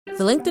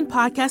The LinkedIn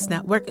Podcast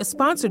Network is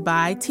sponsored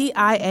by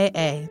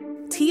TIAA.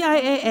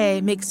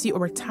 TIAA makes you a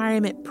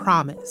retirement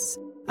promise,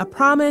 a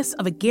promise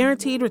of a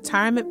guaranteed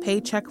retirement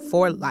paycheck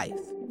for life.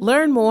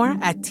 Learn more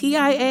at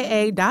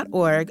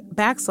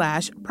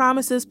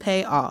TIAA.org/promises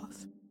pay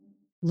off.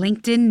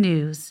 LinkedIn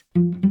News.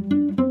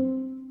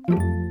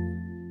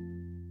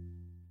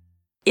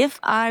 If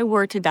I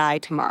were to die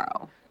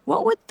tomorrow,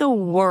 what would the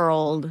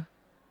world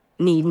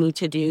need me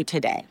to do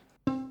today?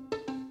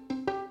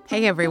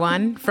 Hey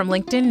everyone, from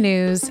LinkedIn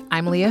News,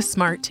 I'm Leah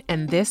Smart,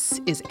 and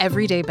this is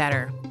Everyday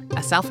Better,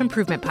 a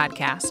self-improvement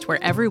podcast where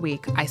every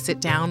week I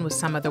sit down with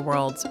some of the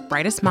world's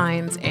brightest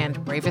minds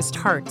and bravest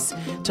hearts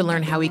to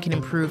learn how we can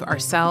improve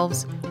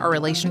ourselves, our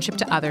relationship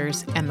to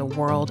others, and the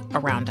world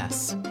around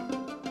us.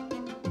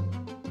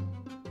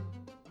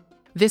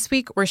 This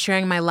week, we're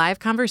sharing my live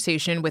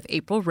conversation with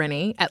April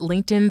Rinne at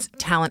LinkedIn's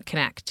Talent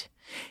Connect.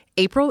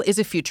 April is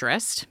a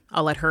futurist.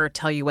 I'll let her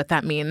tell you what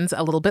that means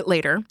a little bit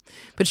later.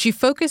 But she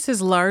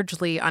focuses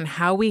largely on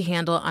how we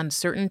handle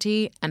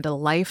uncertainty and a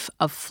life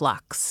of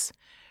flux.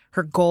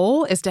 Her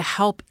goal is to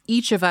help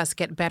each of us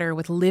get better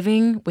with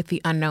living with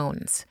the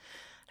unknowns.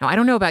 Now, I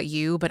don't know about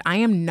you, but I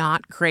am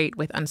not great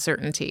with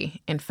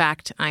uncertainty. In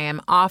fact, I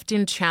am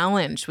often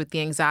challenged with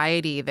the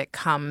anxiety that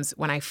comes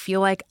when I feel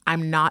like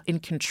I'm not in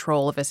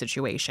control of a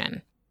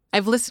situation.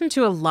 I've listened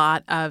to a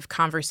lot of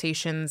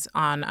conversations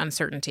on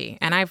uncertainty,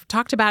 and I've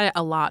talked about it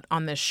a lot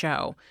on this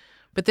show.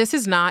 But this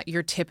is not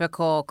your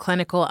typical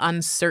clinical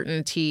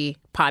uncertainty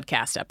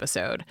podcast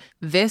episode.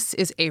 This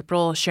is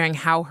April sharing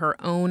how her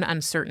own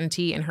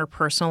uncertainty in her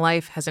personal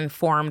life has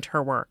informed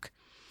her work.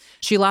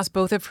 She lost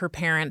both of her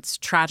parents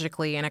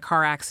tragically in a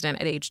car accident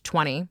at age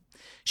 20.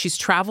 She's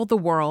traveled the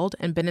world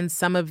and been in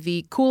some of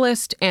the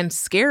coolest and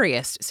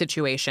scariest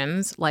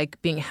situations, like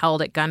being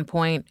held at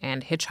gunpoint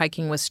and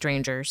hitchhiking with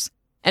strangers.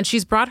 And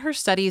she's brought her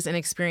studies and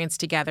experience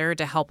together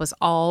to help us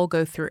all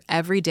go through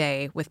every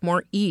day with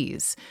more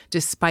ease,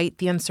 despite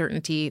the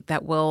uncertainty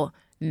that will,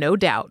 no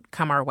doubt,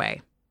 come our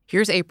way.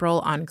 Here's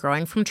April on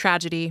growing from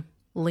tragedy,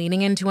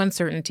 leaning into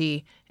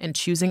uncertainty, and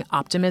choosing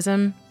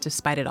optimism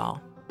despite it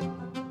all.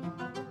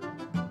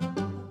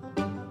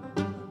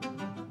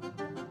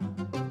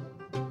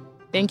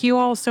 Thank you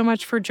all so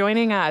much for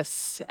joining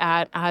us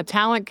at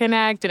Talent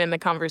Connect and in the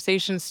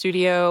Conversation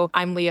Studio.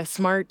 I'm Leah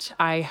Smart.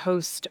 I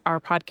host our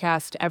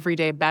podcast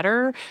Everyday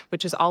Better,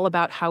 which is all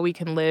about how we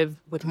can live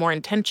with more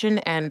intention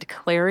and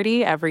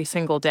clarity every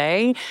single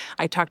day.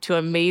 I talk to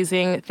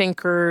amazing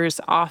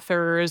thinkers,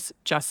 authors,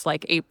 just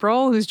like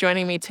April, who's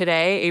joining me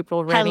today.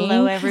 April Rinne.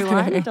 Hello,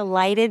 everyone.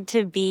 Delighted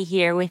to be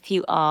here with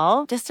you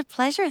all. Just a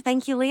pleasure.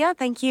 Thank you, Leah.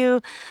 Thank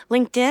you,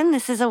 LinkedIn.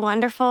 This is a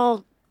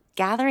wonderful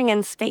gathering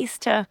and space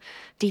to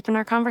deepen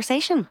our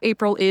conversation.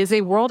 April is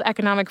a World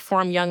Economic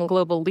Forum Young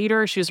Global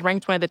Leader. She was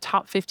ranked one of the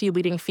top 50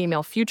 leading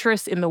female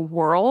futurists in the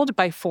world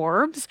by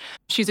Forbes.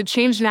 She's a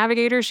change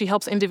navigator. She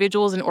helps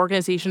individuals and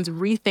organizations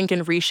rethink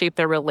and reshape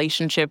their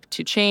relationship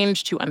to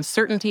change, to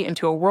uncertainty, and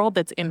to a world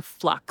that's in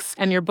flux.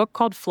 And your book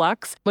called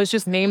Flux was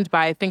just named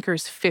by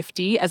Thinkers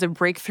 50 as a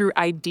breakthrough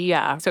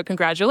idea. So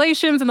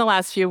congratulations in the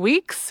last few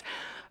weeks.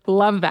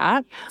 Love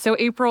that. So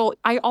April,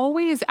 I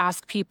always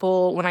ask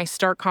people when I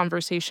start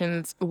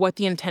conversations what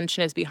the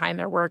intention is behind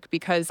their work,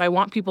 because I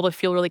want people to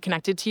feel really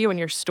connected to you and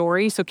your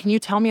story. So can you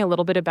tell me a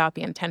little bit about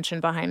the intention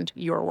behind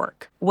your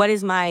work? What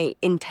is my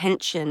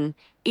intention?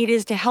 It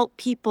is to help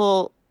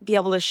people be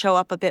able to show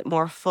up a bit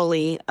more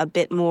fully, a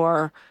bit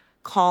more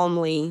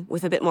calmly,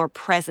 with a bit more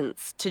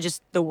presence to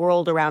just the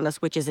world around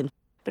us, which is in.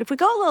 But if we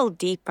go a little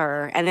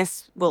deeper, and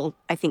this will,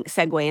 I think,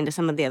 segue into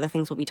some of the other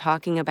things we'll be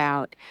talking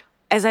about,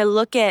 as I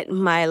look at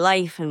my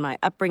life and my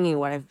upbringing,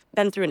 what I've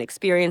been through and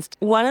experienced,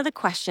 one of the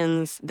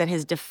questions that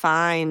has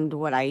defined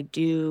what I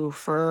do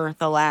for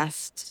the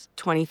last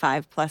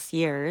 25 plus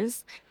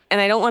years, and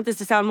I don't want this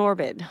to sound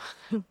morbid,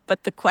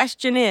 but the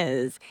question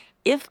is,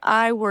 if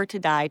I were to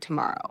die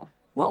tomorrow,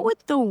 what would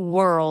the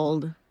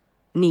world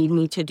need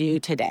me to do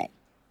today?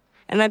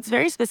 And that's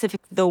very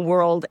specific, the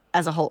world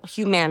as a whole,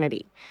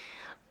 humanity.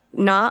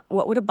 Not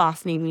what would a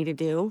boss need me to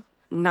do,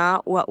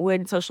 not what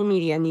would social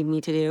media need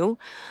me to do,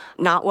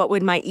 not what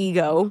would my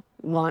ego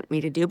want me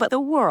to do, but the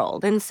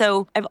world. And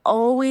so I've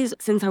always,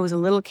 since I was a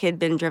little kid,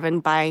 been driven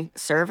by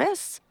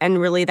service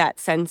and really that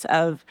sense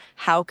of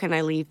how can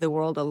I leave the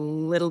world a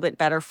little bit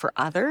better for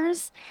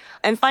others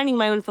and finding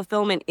my own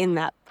fulfillment in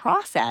that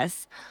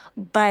process.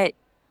 But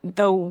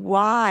the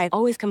why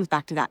always comes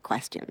back to that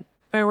question.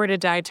 If I were to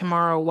die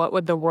tomorrow, what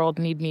would the world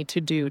need me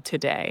to do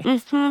today?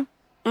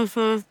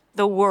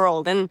 The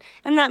world. And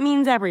that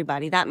means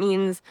everybody. That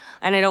means,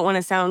 and I don't want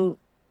to sound,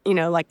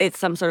 like it's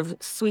some sort of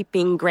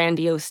sweeping,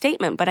 grandiose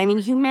statement, but I mean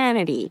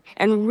humanity.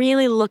 And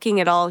really looking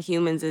at all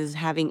humans as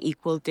having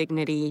equal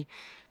dignity,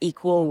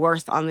 equal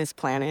worth on this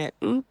planet?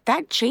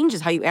 That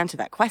changes how you answer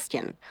that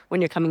question when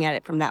you're coming at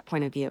it from that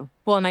point of view.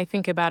 Well, and I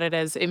think about it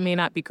as it may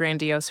not be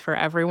grandiose for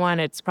everyone.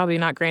 It's probably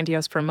not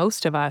grandiose for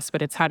most of us,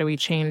 but it's how do we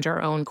change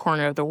our own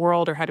corner of the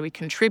world, or how do we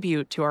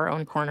contribute to our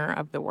own corner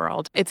of the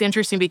world? It's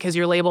interesting because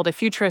you're labeled a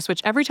futurist,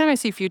 which every time I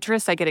see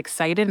futurist, I get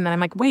excited. And then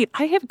I'm like, wait,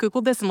 I have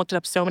Googled this and looked it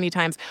up so many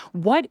times.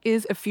 What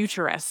is a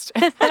futurist?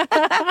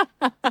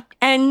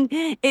 And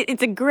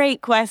it's a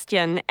great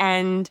question,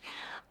 and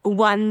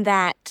one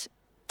that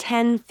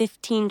 10,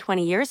 15,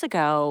 20 years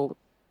ago,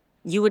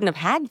 you wouldn't have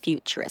had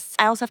futurists.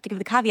 I also have to give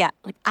the caveat,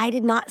 I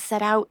did not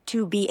set out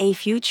to be a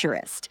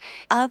futurist.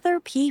 Other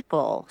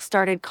people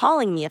started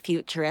calling me a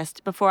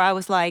futurist before I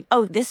was like,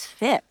 oh, this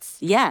fits.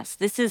 Yes,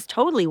 this is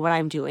totally what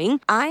I'm doing.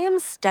 I am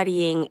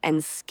studying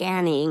and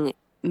scanning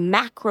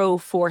macro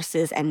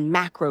forces and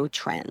macro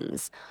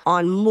trends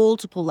on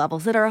multiple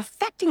levels that are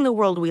affecting the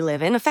world we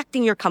live in,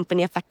 affecting your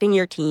company, affecting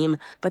your team,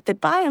 but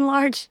that by and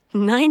large,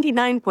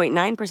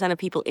 99.9% of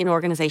people in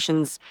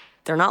organizations,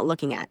 they're not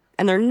looking at.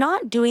 And they're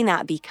not doing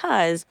that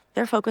because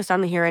they're focused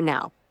on the here and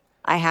now.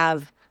 I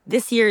have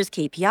this year's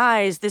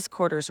KPIs, this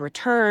quarter's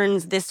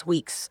returns, this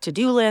week's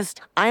to-do list.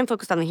 I am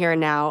focused on the here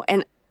and now.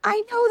 And I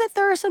know that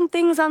there are some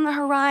things on the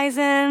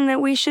horizon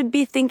that we should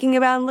be thinking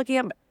about and looking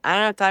at, but I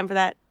don't have time for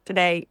that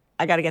today.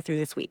 I got to get through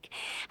this week.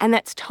 And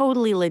that's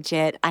totally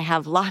legit. I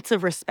have lots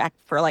of respect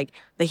for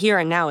the here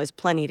and now is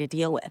plenty to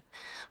deal with.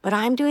 But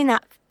I'm doing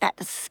that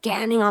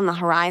scanning on the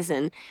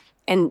horizon.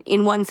 And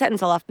in one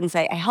sentence, I'll often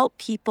say, I help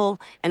people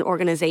and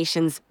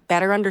organizations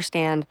better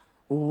understand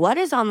what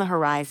is on the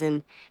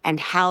horizon and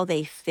how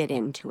they fit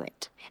into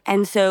it.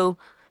 And so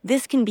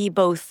this can be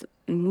both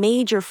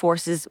major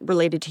forces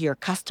related to your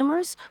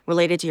customers,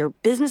 related to your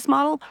business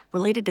model,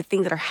 related to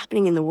things that are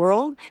happening in the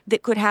world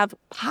that could have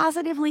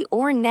positively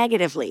or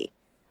negatively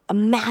a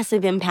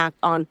massive impact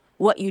on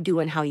what you do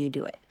and how you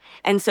do it.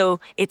 And so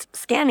it's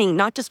scanning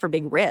not just for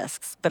big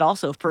risks, but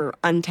also for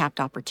untapped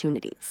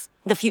opportunities.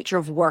 The future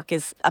of work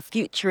is a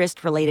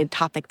futurist-related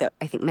topic that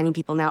I think many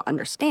people now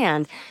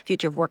understand.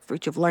 Future of work,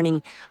 future of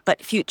learning,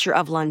 but future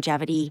of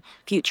longevity,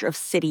 future of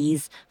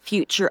cities,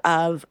 future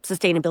of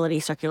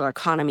sustainability, circular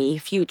economy,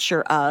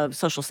 future of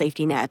social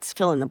safety nets,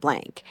 fill in the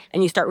blank.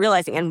 And you start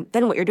realizing, and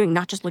then what you're doing,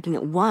 not just looking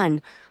at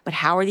one, but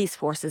how are these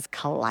forces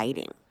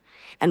colliding?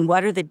 And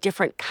what are the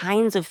different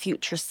kinds of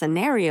future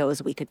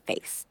scenarios we could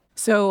face?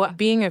 So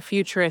being a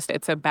futurist,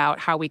 it's about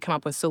how we come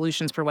up with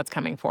solutions for what's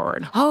coming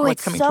forward. Oh,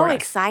 what's it's so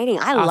exciting.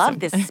 I love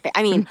this space.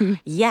 I mean,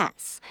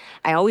 yes,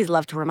 I always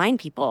love to remind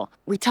people,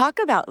 we talk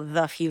about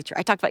the future.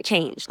 I talk about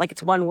change, like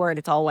it's one word,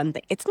 it's all one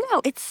thing. It's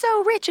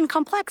so rich and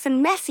complex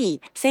and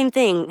messy. Same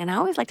thing. And I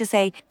always like to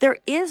say, there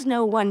is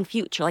no one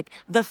future.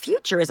 The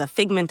future is a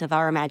figment of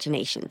our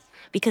imagination.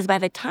 Because by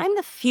the time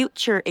the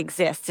future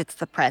exists, it's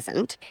the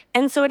present.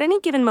 And so at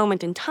any given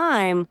moment in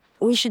time,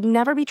 we should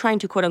never be trying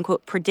to, quote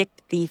unquote,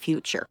 predict the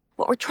future.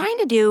 What we're trying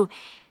to do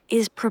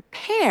is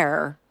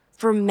prepare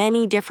for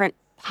many different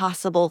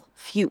possible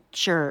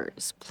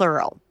futures,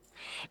 plural.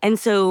 And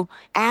so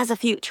as a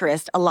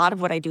futurist, a lot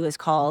of what I do is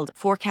called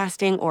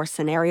forecasting or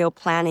scenario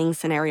planning,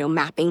 scenario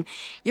mapping.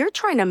 You're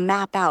trying to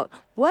map out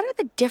what are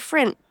the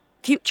different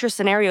future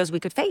scenarios we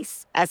could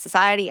face as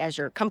society, as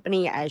your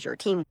company, as your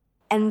team.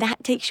 And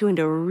that takes you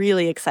into a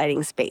really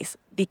exciting space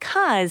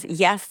because,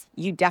 yes,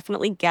 you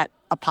definitely get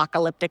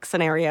apocalyptic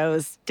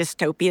scenarios,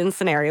 dystopian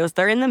scenarios.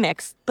 They're in the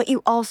mix. But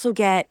you also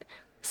get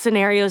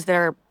scenarios that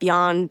are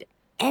beyond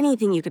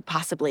anything you could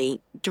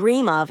possibly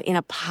dream of in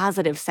a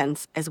positive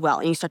sense as well.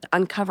 And you start to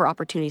uncover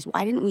opportunities.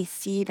 Why didn't we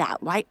see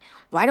that? Why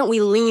don't we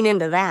lean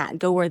into that,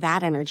 go where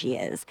that energy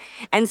is?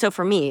 And so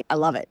for me, I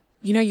love it.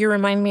 You know, you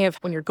remind me of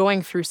when you're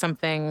going through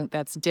something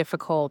that's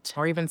difficult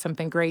or even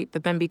something great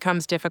that then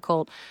becomes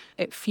difficult,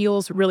 it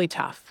feels really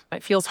tough.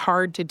 It feels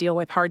hard to deal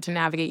with, hard to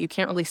navigate. You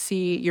can't really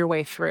see your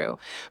way through.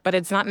 But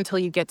it's not until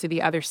you get to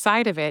the other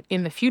side of it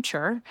in the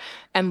future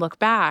and look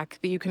back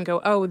that you can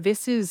go, oh,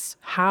 this is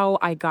how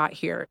I got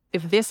here.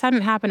 If this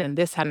hadn't happened and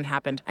this hadn't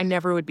happened, I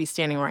never would be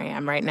standing where I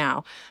am right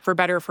now. For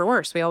better or for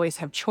worse, we always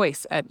have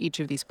choice at each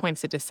of these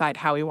points to decide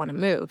how we want to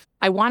move.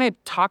 I want to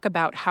talk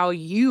about how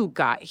you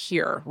got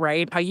here,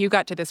 right? How you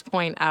got to this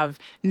point of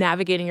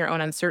navigating your own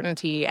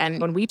uncertainty.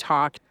 And when we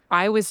talked,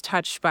 I was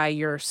touched by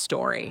your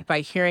story, by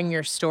hearing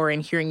your story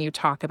and hearing you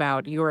talk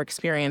about your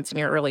experience in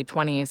your early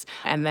 20s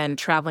and then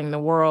traveling the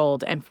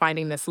world and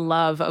finding this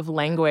love of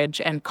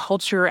language and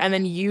culture and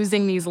then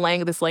using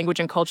this language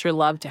and culture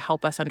love to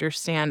help us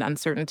understand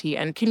uncertainty.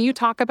 And can you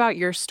talk about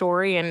your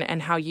story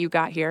and how you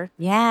got here?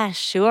 Yeah,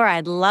 sure.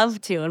 I'd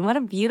love to. And what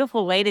a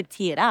beautiful way to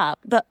tee it up.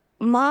 But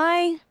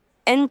my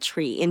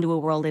entry into a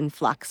world in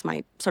flux,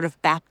 my sort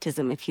of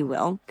baptism, if you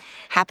will,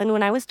 happened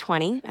when I was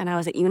 20 and I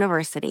was at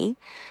university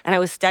and I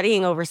was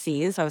studying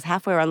overseas. I was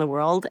halfway around the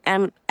world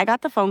and I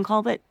got the phone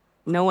call that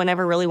no one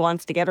ever really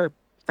wants to get or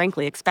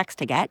frankly expects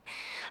to get,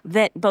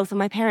 that both of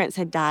my parents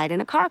had died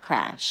in a car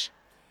crash.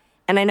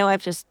 And I know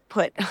I've just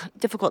put a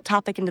difficult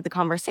topic into the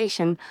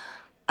conversation.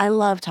 I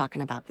love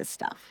talking about this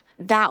stuff.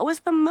 That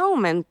was the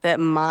moment that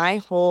my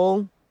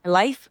whole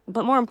life,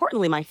 but more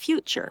importantly, my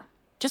future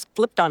just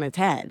flipped on its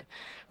head,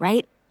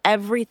 right?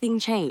 Everything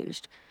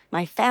changed.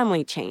 My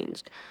family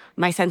changed.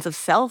 My sense of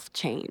self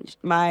changed.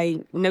 My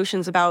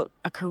notions about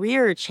a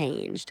career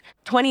changed.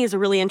 20 is a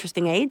really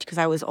interesting age because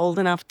I was old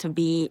enough to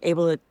be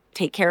able to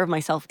take care of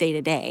myself day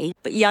to day,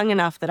 but young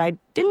enough that I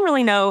didn't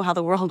really know how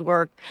the world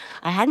worked.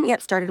 I hadn't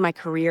yet started my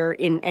career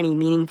in any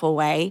meaningful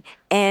way.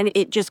 And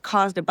it just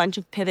caused a bunch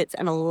of pivots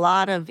and a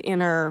lot of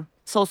inner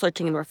soul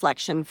searching and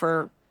reflection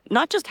for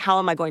not just how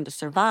am I going to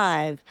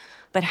survive,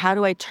 but how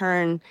do I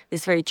turn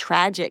this very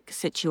tragic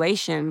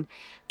situation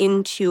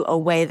into a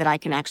way that I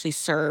can actually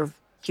serve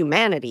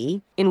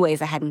humanity in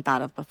ways I hadn't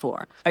thought of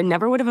before. I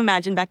never would have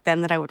imagined back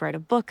then that I would write a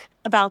book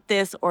about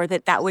this or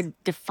that would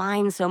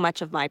define so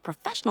much of my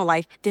professional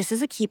life. This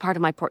is a key part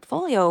of my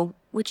portfolio,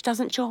 which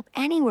doesn't show up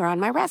anywhere on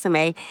my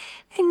resume.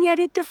 And yet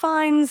it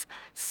defines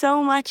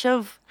so much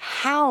of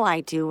how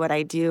I do what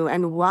I do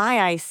and why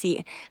I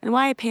see and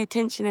why I pay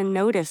attention and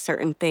notice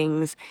certain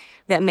things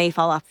that may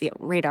fall off the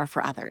radar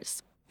for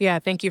others. Yeah,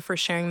 thank you for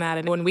sharing that.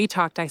 And when we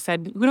talked, I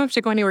said, we don't have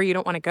to go anywhere you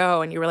don't want to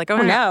go. And you were like,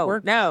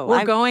 we're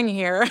going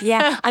here.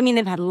 Yeah. I mean,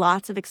 they've had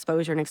lots of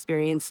exposure and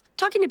experience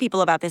talking to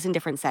people about this in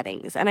different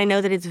settings. And I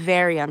know that it's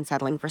very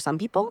unsettling for some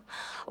people.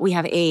 We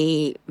have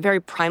a very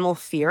primal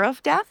fear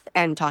of death,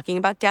 and talking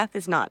about death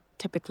is not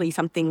typically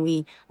something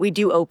we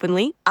do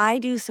openly. I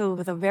do so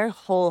with a very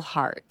whole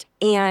heart.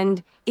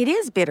 And it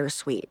is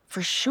bittersweet,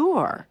 for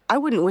sure. I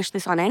wouldn't wish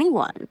this on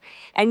anyone.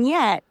 And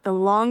yet, the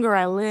longer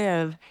I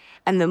live,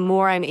 and the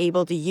more I'm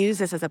able to use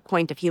this as a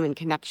point of human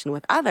connection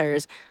with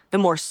others, the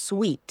more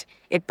sweet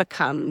it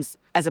becomes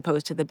as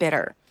opposed to the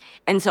bitter.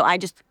 And so I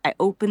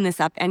open this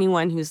up.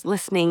 Anyone who's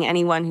listening,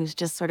 anyone who's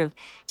just sort of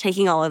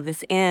taking all of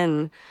this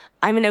in,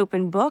 I'm an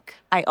open book.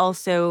 I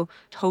also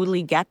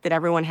totally get that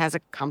everyone has a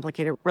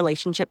complicated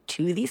relationship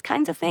to these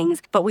kinds of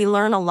things, but we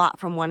learn a lot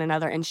from one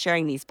another and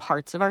sharing these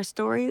parts of our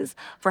stories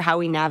for how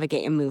we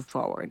navigate and move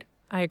forward.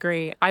 I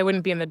agree. I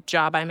wouldn't be in the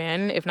job I'm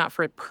in if not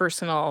for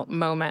personal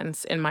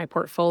moments in my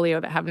portfolio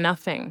that have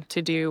nothing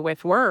to do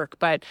with work,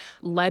 but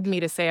led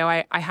me to say,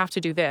 I have to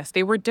do this.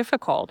 They were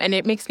difficult. And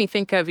it makes me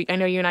think of, I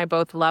know you and I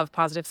both love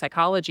positive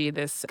psychology,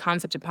 this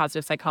concept of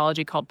positive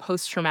psychology called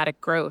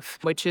post-traumatic growth,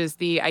 which is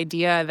the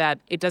idea that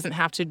it doesn't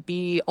have to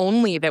be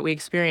only that we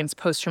experience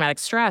post-traumatic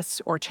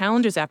stress or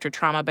challenges after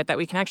trauma, but that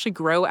we can actually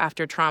grow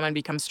after trauma and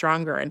become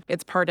stronger. And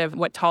it's part of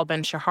what Tal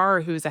Ben-Shahar,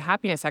 who's a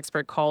happiness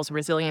expert, calls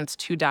Resilience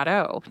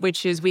 2.0,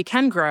 which is we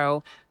can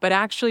grow, but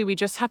actually we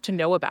just have to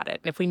know about it.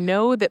 And if we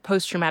know that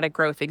post-traumatic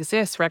growth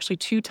exists, we're actually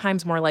 2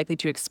 times more likely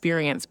to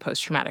experience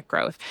post-traumatic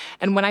growth.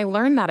 And when I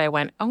learned that, I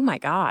went, oh my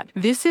God,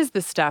 this is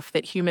the stuff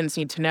that humans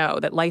need to know,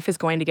 that life is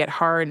going to get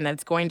hard and that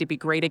it's going to be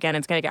great again,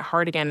 it's going to get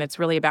hard again. It's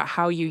really about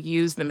how you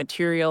use the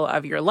material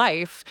of your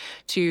life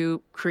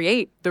to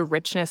create the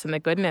richness and the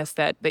goodness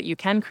that you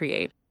can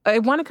create. I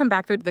want to come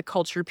back to the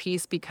culture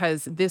piece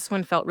because this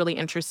one felt really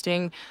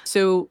interesting.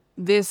 So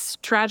this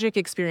tragic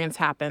experience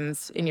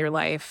happens in your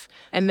life,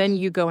 and then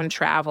you go and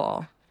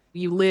travel.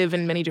 You live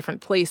in many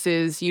different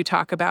places. You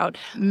talk about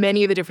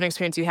many of the different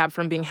experiences you have,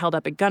 from being held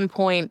up at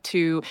gunpoint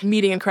to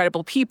meeting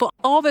incredible people.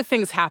 All the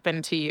things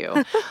happen to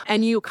you.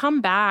 And you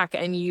come back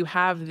and you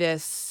have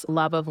this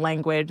love of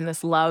language and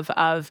this love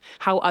of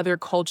how other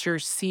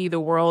cultures see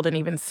the world and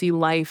even see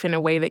life in a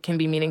way that can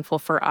be meaningful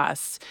for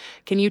us.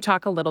 Can you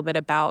talk a little bit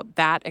about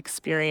that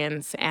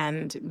experience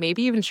and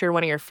maybe even share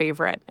one of your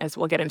favorite, as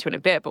we'll get into in a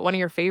bit, but one of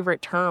your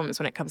favorite terms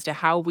when it comes to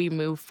how we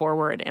move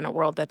forward in a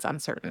world that's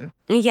uncertain?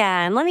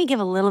 Yeah, and let me give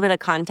a little bit of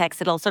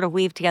context. It'll sort of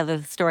weave together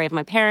the story of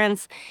my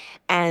parents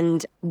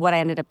and what I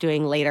ended up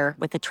doing later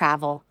with the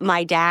travel.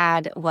 My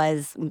dad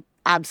was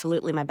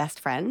absolutely my best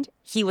friend.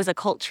 He was a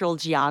cultural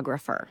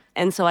geographer.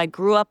 And so I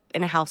grew up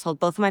in a household.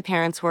 Both of my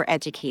parents were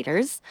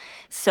educators.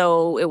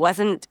 So it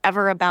wasn't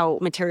ever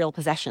about material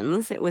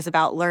possessions. It was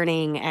about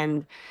learning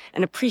and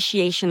an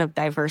appreciation of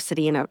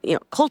diversity. And a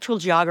cultural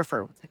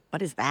geographer,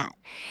 what is that?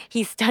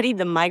 He studied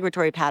the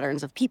migratory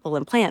patterns of people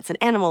and plants and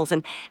animals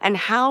and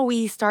how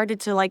we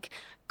started to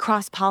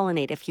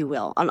cross-pollinate, if you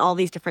will, on all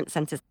these different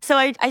senses. So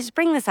I just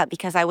bring this up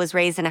because I was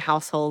raised in a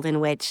household in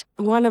which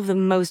one of the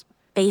most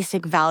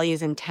basic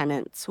values and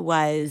tenets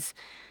was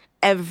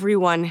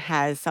everyone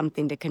has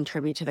something to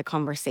contribute to the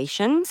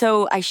conversation.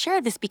 So I share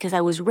this because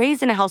I was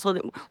raised in a household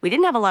that we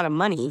didn't have a lot of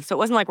money. So it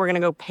wasn't like we're going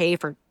to go pay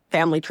for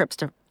family trips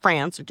to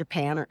France or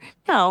Japan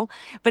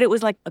but it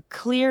was like a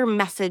clear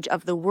message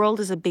of the world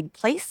is a big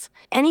place.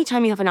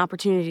 Anytime you have an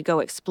opportunity to go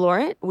explore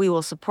it, we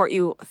will support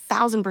you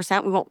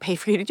 1,000%. We won't pay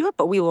for you to do it,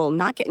 but we will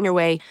not get in your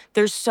way.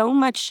 There's so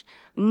much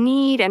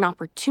need and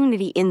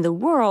opportunity in the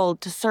world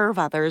to serve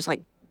others,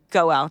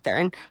 go out there.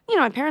 And,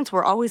 my parents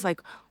were always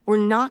like, we're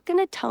not going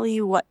to tell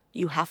you what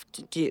you have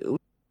to do.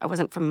 I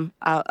wasn't from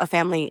a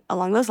family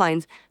along those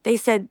lines. They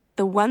said,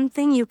 the one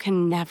thing you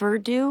can never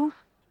do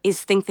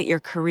is think that your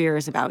career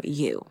is about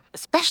you,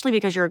 especially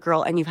because you're a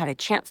girl and you've had a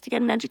chance to get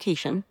an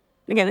education.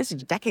 Again, this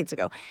is decades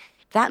ago.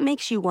 That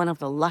makes you one of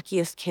the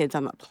luckiest kids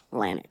on the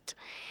planet.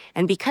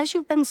 And because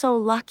you've been so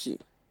lucky,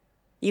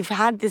 you've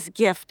had this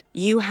gift,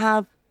 you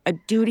have a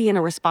duty and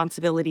a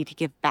responsibility to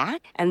give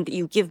back, and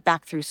you give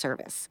back through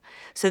service.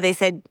 So they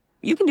said,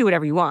 you can do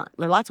whatever you want.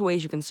 There are lots of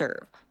ways you can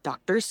serve.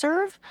 Doctors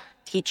serve,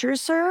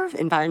 teachers serve,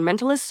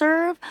 environmentalists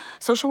serve,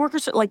 social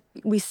workers serve. Like,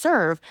 we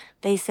serve.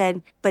 They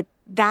said, but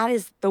that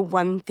is the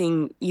one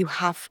thing you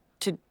have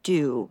to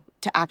do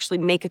to actually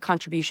make a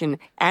contribution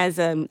as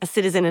a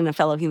citizen and a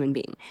fellow human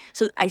being.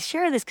 So I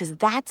share this because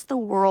that's the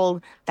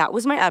world, that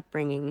was my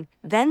upbringing.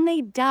 Then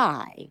they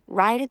die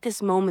right at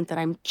this moment that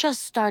I'm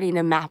just starting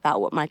to map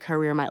out what my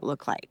career might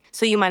look like.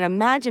 So you might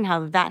imagine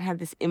how that had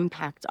this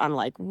impact on,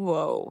 like,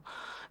 whoa,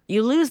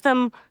 you lose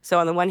them. So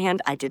on the one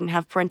hand, I didn't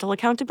have parental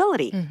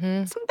accountability.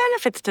 Some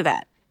benefits to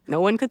that.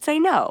 No one could say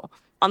no.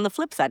 On the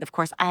flip side, of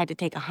course, I had to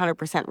take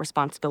 100%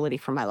 responsibility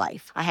for my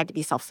life. I had to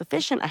be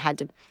self-sufficient. I had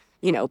to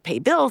pay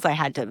bills. I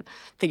had to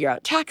figure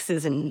out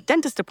taxes and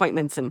dentist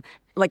appointments and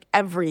like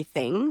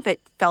everything that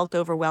felt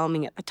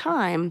overwhelming at the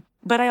time.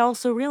 But I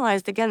also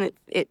realized, again,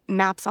 it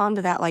maps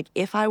onto that, like,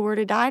 if I were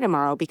to die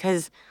tomorrow,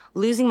 because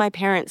losing my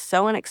parents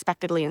so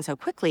unexpectedly and so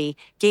quickly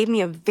gave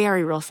me a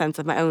very real sense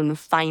of my own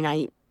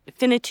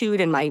finitude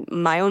and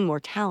my own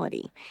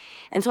mortality.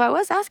 And so I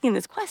was asking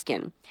this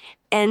question.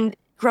 And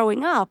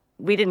growing up,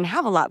 we didn't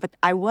have a lot, but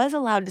I was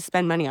allowed to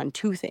spend money on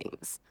two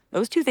things.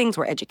 Those two things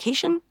were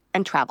education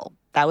and travel.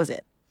 That was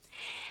it.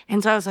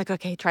 And so I was like,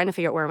 okay, trying to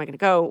figure out where am I going to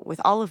go with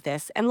all of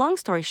this. And long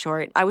story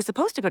short, I was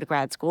supposed to go to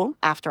grad school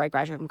after I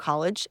graduated from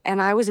college.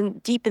 And I was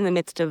deep in the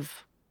midst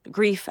of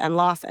grief and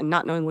loss and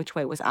not knowing which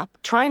way was up,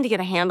 trying to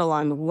get a handle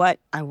on what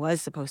I was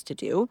supposed to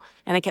do.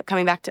 And I kept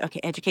coming back to,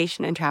 okay,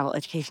 education and travel,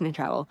 education and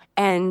travel.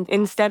 And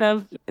instead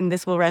of, and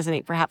this will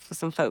resonate perhaps with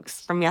some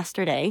folks from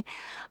yesterday,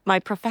 my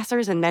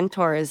professors and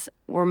mentors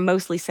were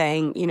mostly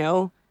saying,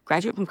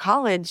 graduate from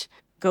college,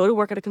 go to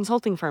work at a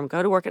consulting firm,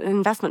 go to work at an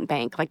investment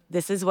bank. Like,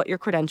 this is what you're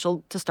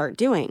credentialed to start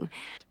doing.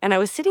 And I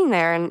was sitting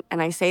there, and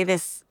I say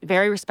this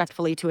very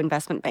respectfully to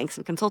investment banks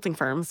and consulting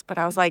firms, but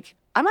I was like,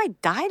 I might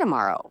die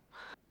tomorrow.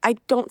 I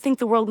don't think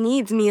the world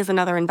needs me as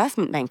another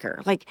investment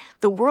banker. Like,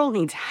 the world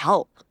needs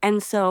help.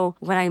 And so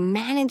what I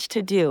managed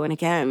to do, and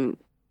again,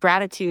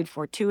 gratitude,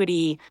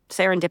 fortuity,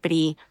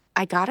 serendipity,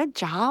 I got a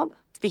job.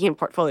 Speaking of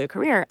portfolio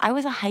career, I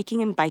was a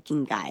hiking and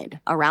biking guide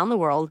around the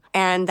world.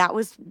 And that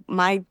was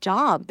my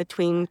job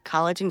between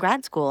college and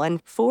grad school.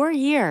 And 4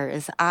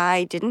 years,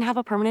 I didn't have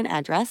a permanent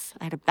address.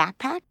 I had a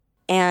backpack.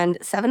 And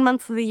 7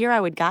 months of the year, I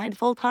would guide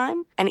full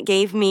time. And it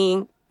gave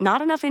me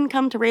not enough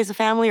income to raise a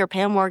family or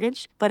pay a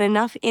mortgage, but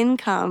enough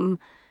income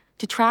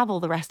to travel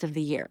the rest of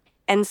the year.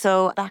 And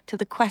so back to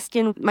the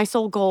question, my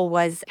sole goal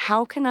was,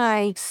 how can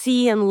I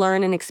see and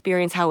learn and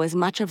experience how as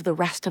much of the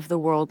rest of the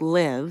world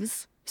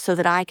lives so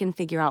that I can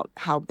figure out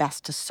how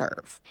best to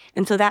serve?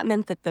 And so that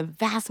meant that the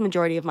vast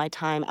majority of my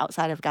time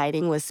outside of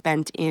guiding was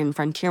spent in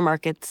frontier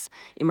markets,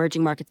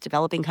 emerging markets,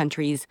 developing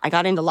countries. I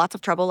got into lots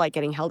of trouble, like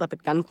getting held up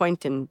at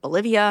gunpoint in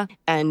Bolivia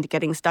and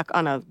getting stuck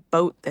on a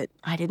boat that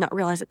I did not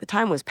realize at the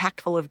time was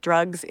packed full of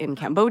drugs in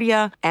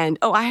Cambodia. And,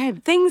 I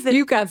had things that...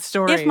 You got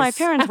stories. If my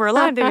parents were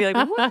alive, they'd be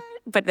like, what?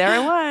 But there I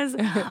was.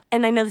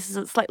 And I know this is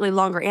a slightly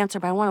longer answer,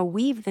 but I want to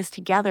weave this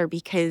together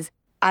because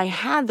I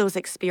had those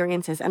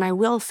experiences, and I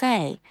will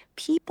say,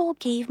 people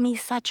gave me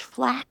such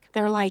flack.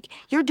 They're like,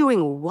 you're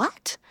doing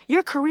what?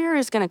 Your career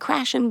is going to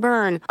crash and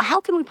burn.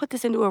 How can we put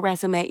this into a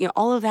resume?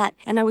 All of that.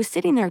 And I was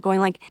sitting there going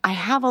like, I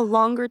have a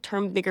longer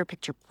term, bigger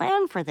picture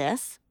plan for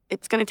this.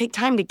 It's going to take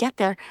time to get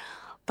there.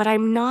 But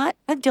I'm not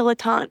a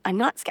dilettante. I'm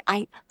not,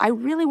 I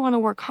really want to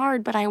work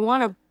hard, but I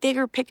want a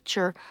bigger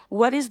picture.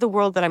 What is the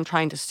world that I'm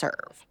trying to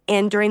serve?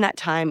 And during that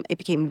time, it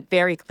became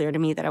very clear to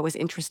me that I was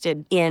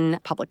interested in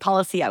public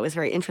policy. I was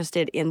very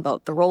interested in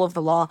both the role of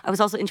the law. I was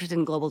also interested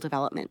in global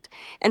development.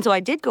 And so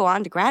I did go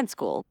on to grad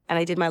school, and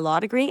I did my law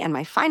degree and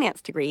my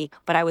finance degree,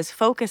 but I was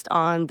focused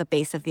on the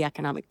base of the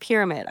economic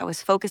pyramid. I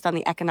was focused on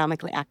the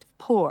economically active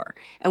poor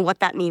and what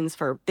that means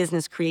for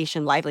business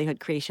creation, livelihood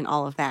creation,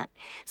 all of that.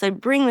 So I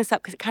bring this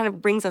up because it kind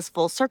of brings us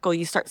full circle.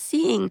 You start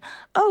seeing,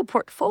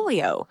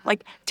 portfolio.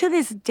 Like, to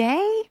this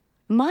day,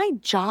 my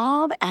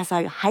job as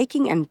a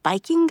hiking and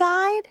biking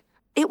guide,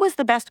 it was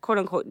the best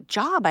quote-unquote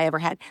job I ever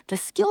had. The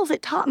skills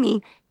it taught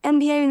me,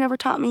 MBA never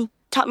taught me.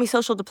 Taught me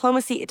social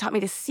diplomacy. It taught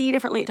me to see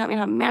differently. It taught me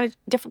how to manage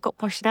difficult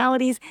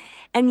personalities.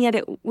 And yet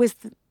it was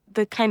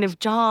the kind of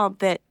job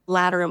that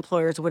latter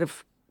employers would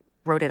have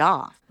wrote it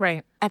off.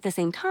 Right. At the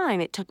same time,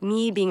 it took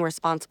me being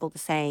responsible to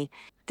say,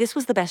 this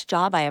was the best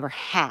job I ever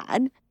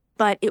had,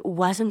 but it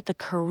wasn't the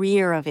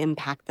career of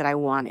impact that I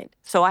wanted.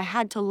 So I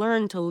had to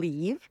learn to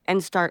leave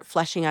and start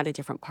fleshing out a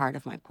different part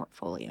of my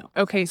portfolio.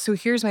 Okay, so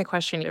here's my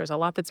question. There's a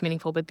lot that's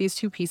meaningful, but these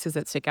two pieces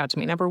that stick out to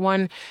me. Number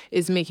one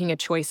is making a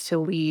choice to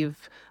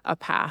leave a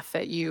path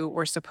that you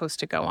were supposed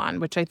to go on,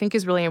 which I think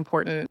is really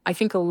important. I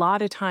think a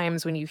lot of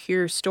times when you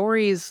hear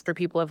stories where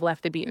people have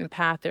left the beaten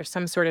path, there's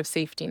some sort of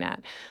safety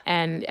net.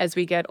 And as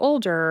we get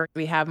older,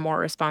 we have more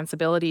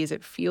responsibilities.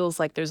 It feels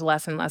like there's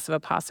less and less of a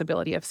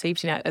possibility of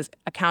safety net as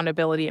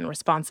accountability and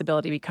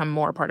responsibility become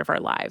more a part of our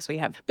lives. We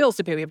have bills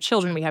to pay, we have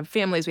children, we have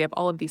families, we have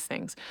all of these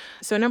things.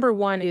 So number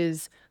one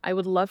is I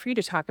would love for you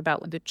to talk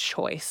about the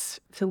choice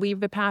to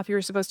leave the path you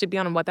were supposed to be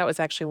on and what that was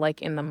actually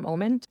like in the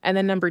moment. And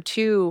then number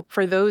two,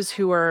 for those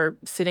who are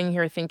sitting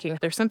here thinking,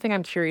 there's something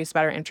I'm curious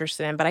about or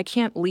interested in, but I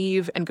can't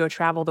leave and go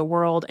travel the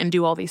world and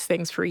do all these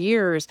things for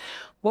years.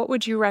 What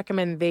would you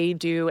recommend they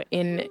do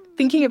in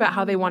thinking about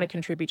how they want to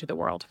contribute to the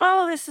world?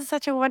 Oh, this is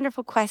such a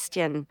wonderful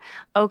question.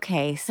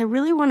 Okay, so I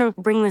really want to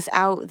bring this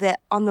out that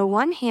on the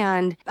one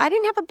hand, I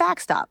didn't have a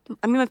backstop.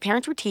 I mean, my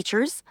parents were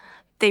teachers.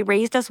 They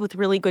raised us with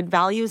really good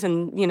values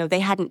and,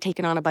 they hadn't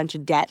taken on a bunch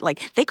of debt.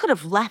 Like, they could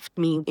have left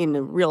me in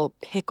a real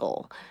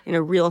pickle, in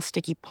a real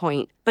sticky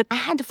point, but I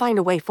had to find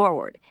a way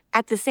forward.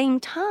 At the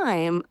same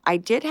time, I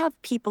did have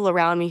people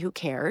around me who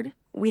cared.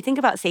 We think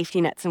about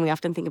safety nets and we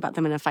often think about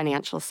them in a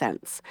financial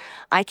sense.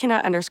 I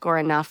cannot underscore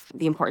enough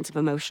the importance of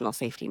emotional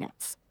safety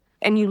nets.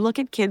 And you look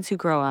at kids who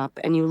grow up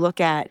and you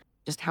look at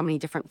just how many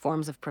different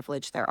forms of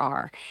privilege there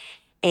are.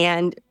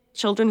 And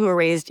children who are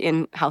raised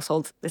in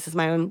households, this is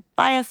my own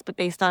bias, but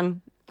based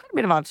on quite a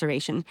bit of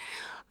observation,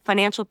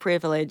 financial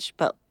privilege,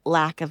 but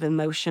lack of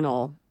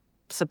emotional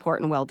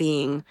support and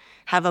well-being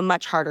have a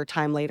much harder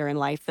time later in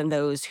life than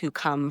those who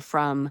come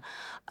from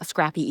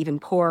scrappy, even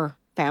poor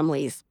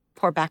families,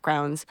 poor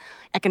backgrounds,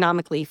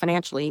 economically,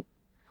 financially,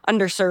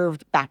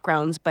 underserved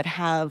backgrounds, but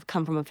have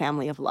come from a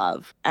family of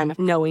love and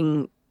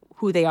knowing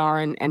who they are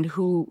and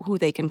who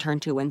they can turn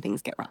to when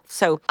things get rough.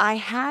 So I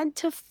had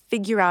to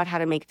figure out how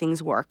to make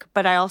things work,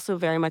 but I also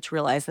very much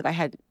realized that I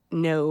had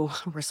no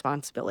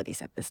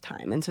responsibilities at this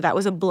time. And so that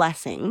was a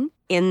blessing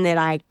in that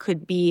I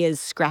could be as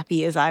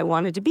scrappy as I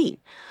wanted to be.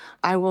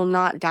 I will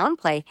not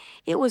downplay.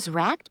 It was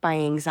racked by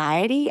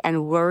anxiety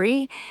and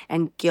worry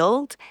and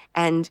guilt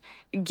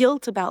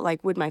about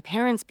like, would my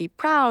parents be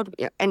proud?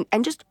 And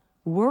just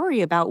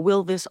worry about,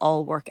 will this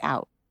all work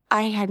out?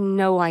 I had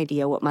no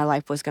idea what my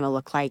life was going to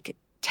look like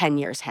 10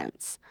 years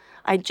hence.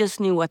 I just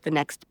knew what the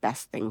next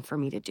best thing for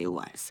me to do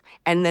was.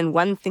 And then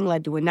one thing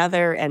led to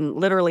another, and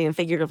literally and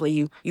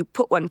figuratively, you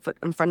put one foot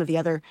in front of the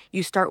other,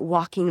 you start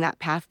walking that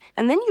path,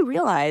 and then you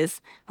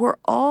realize we're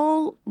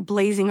all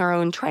blazing our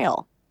own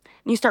trail.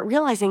 And you start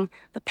realizing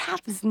the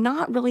path is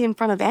not really in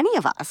front of any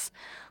of us.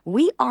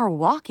 We are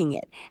walking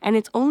it. And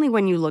it's only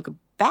when you look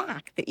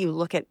back that you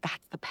look at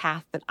that's the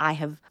path that I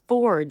have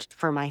forged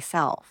for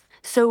myself.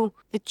 So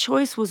the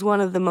choice was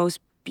one of the most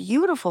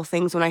beautiful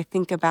things when I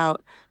think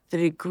about the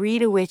degree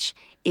to which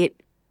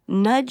it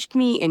nudged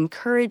me,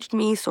 encouraged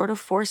me, sort of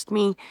forced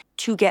me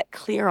to get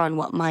clear on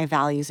what my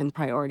values and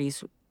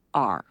priorities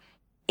are.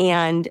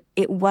 And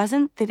it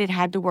wasn't that it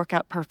had to work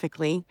out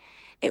perfectly.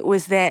 It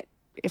was that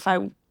if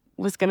I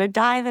was going to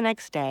die the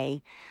next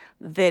day,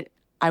 that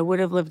I would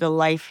have lived a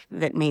life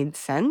that made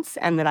sense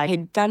and that I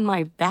had done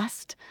my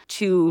best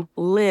to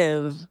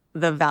live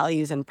the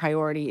values and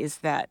priorities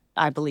that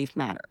I believe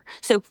matter.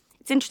 So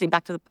it's interesting,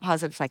 back to the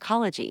positive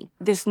psychology.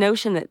 This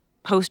notion that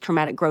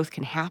post-traumatic growth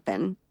can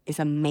happen is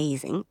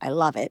amazing. I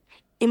love it.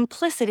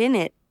 Implicit in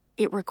it,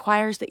 it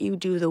requires that you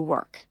do the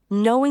work.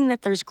 Knowing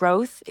that there's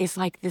growth is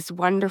like this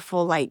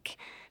wonderful,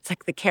 it's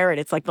like the carrot.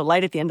 It's like the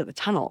light at the end of the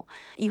tunnel.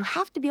 You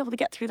have to be able to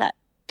get through that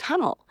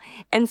tunnel.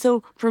 And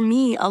so for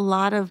me, a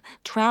lot of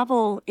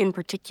travel in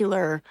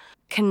particular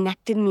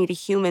connected me to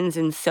humans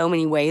in so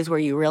many ways where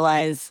you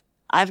realize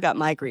I've got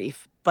my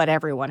grief, but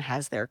everyone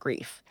has their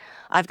grief.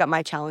 I've got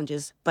my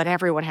challenges, but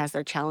everyone has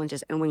their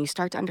challenges. And when you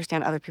start to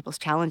understand other people's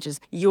challenges,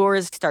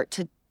 yours start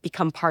to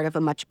become part of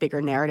a much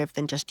bigger narrative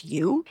than just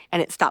you.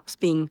 And it stops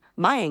being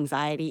my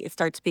anxiety. It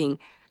starts being,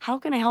 how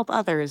can I help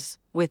others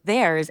with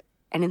theirs?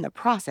 And in the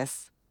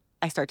process,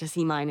 I start to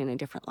see mine in a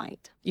different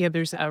light. Yeah,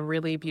 there's a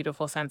really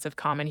beautiful sense of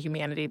common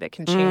humanity that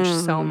can change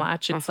so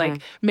much. It's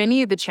like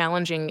many of the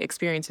challenging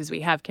experiences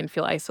we have can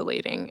feel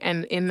isolating.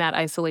 And in that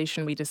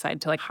isolation, we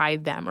decide to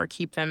hide them or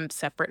keep them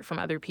separate from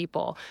other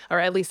people. Or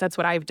at least that's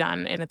what I've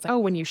done. And it's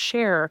when you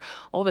share,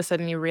 all of a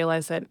sudden you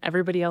realize that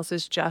everybody else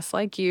is just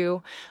like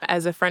you.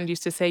 As a friend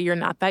used to say, you're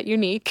not that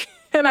unique.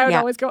 And I would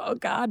always go, oh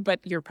God, but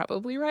you're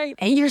probably right.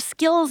 And your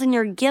skills and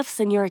your gifts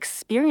and your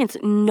experience,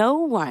 no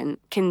one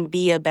can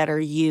be a better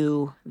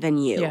you than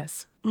you.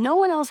 Yes. No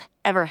one else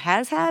ever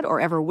has had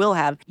or ever will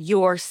have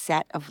your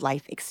set of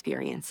life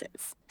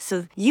experiences.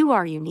 So you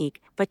are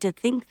unique, but to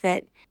think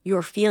that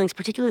your feelings,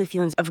 particularly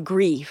feelings of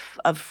grief,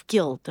 of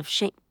guilt, of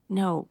shame,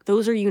 no,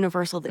 those are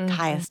universal that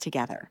tie us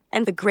together.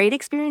 And the great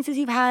experiences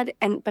you've had,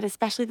 but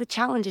especially the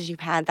challenges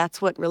you've had,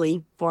 that's what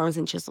really forms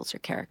and chisels your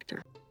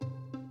character.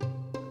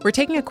 We're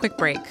taking a quick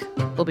break.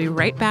 We'll be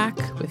right back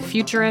with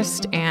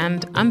futurist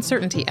and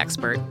uncertainty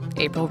expert,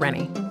 April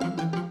Rinne.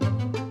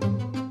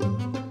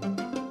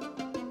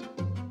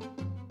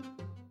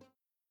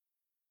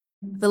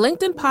 The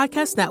LinkedIn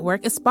Podcast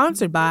Network is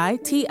sponsored by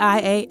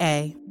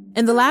TIAA.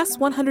 In the last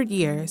 100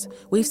 years,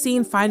 we've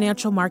seen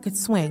financial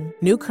markets swing,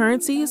 new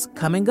currencies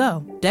come and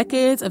go,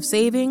 decades of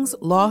savings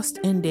lost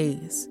in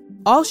days,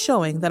 all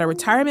showing that a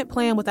retirement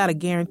plan without a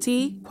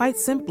guarantee, quite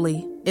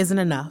simply, isn't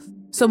enough.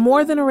 So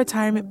more than a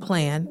retirement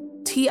plan,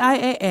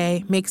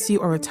 TIAA makes you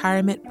a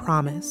retirement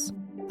promise.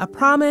 A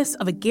promise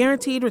of a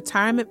guaranteed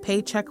retirement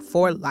paycheck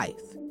for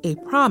life. A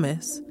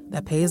promise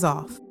that pays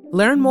off.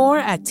 Learn more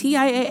at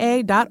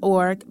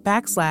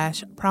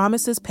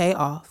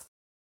TIAA.org/promisespayoff.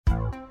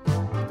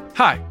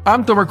 Hi,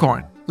 I'm Tomer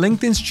Cohen,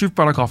 LinkedIn's Chief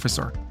Product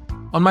Officer.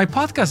 On my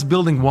podcast,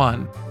 Building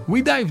One,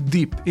 we dive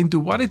deep into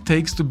what it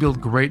takes to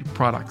build great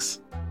products.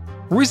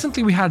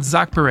 Recently, we had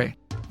Zach Perret,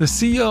 the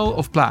CEO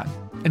of Plaid,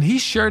 and he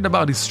shared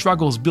about his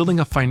struggles building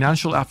a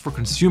financial app for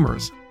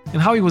consumers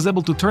and how he was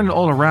able to turn it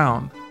all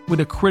around with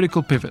a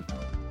critical pivot.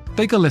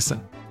 Take a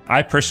listen.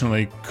 I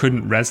personally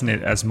couldn't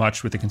resonate as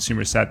much with the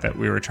consumer set that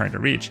we were trying to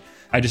reach.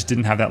 I just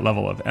didn't have that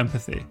level of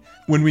empathy.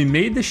 When we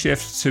made the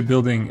shift to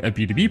building a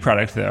B2B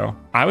product, though,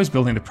 I was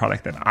building the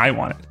product that I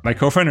wanted. My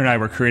co-founder and I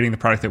were creating the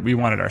product that we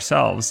wanted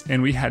ourselves,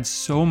 and we had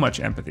so much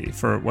empathy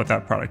for what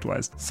that product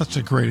was. Such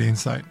a great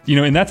insight.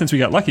 In that sense, we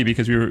got lucky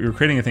because we were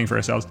creating a thing for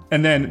ourselves.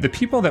 And then the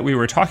people that we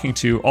were talking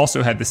to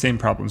also had the same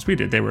problems we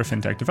did. They were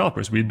fintech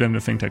developers. We'd been a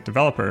fintech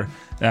developer.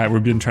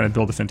 We'd been trying to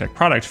build a fintech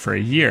product for a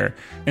year.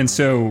 And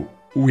so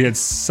we had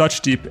such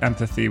deep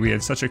empathy. We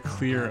had such a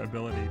clear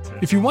ability to...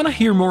 If you want to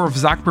hear more of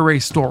Zach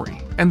Perret's story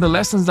and the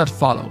lessons that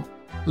follow,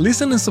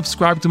 listen and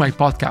subscribe to my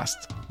podcast,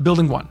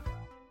 Building One.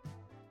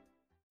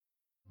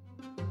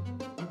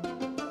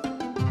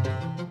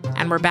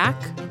 And we're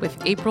back with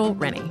April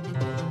Rinne.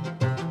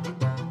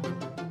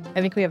 I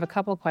think we have a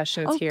couple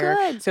questions here.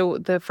 Good. So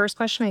the first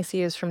question I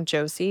see is from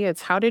Josie.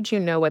 It's, how did you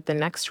know what the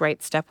next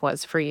right step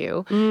was for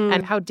you?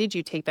 And how did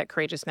you take that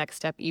courageous next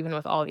step even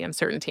with all the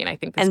uncertainty? And I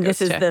think this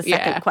is the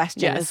second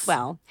question as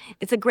well.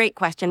 It's a great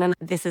question. And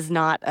this is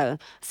not a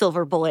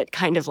silver bullet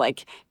kind of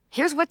like,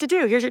 here's what to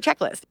do. Here's your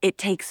checklist. It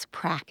takes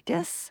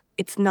practice.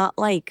 It's not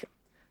like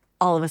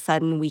all of a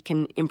sudden we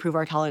can improve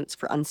our tolerance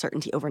for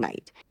uncertainty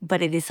overnight.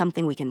 But it is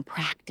something we can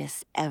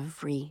practice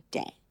every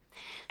day.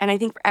 And I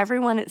think for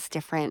everyone it's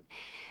different.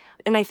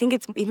 And I think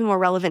it's even more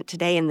relevant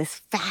today in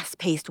this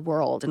fast-paced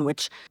world in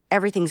which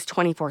everything's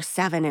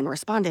 24/7 and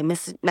respond to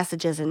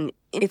messages. And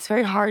it's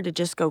very hard to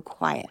just go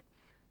quiet,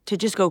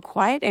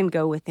 and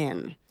go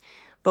within.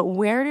 But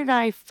where did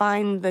I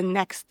find the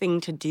next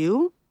thing to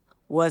do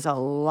was a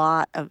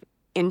lot of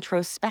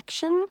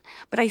introspection.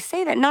 But I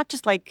say that not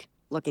just like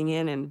looking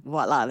in and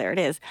voila, there it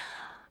is.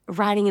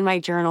 Writing in my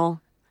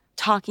journal,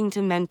 talking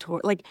to mentors,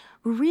 like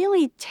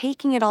really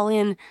taking it all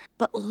in,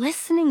 but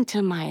listening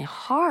to my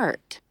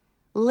heart.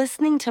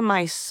 Listening to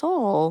my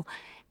soul,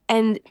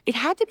 and it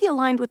had to be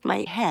aligned with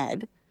my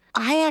head.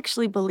 I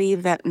actually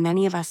believe that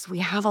many of us, we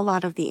have a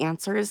lot of the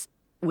answers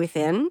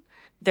within.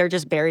 They're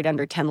just buried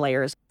under 10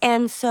 layers.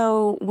 And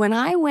so when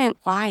I went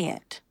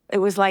quiet, it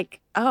was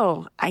like,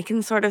 oh, I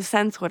can sort of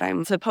sense what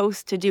I'm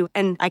supposed to do.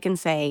 And I can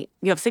say,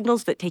 you have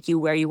signals that take you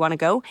where you want to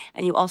go,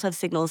 and you also have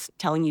signals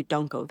telling you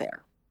don't go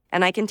there.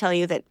 And I can tell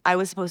you that I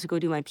was supposed to go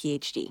do my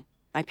PhD.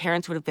 My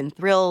parents would have been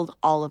thrilled,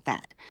 all of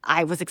that.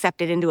 I was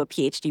accepted into a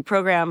PhD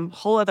program,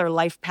 whole other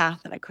life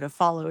path that I could have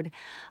followed.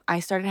 I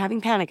started having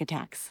panic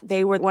attacks.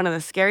 They were one of the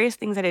scariest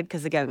things I did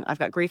because, again, I've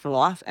got grief and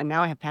loss, and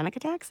now I have panic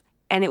attacks.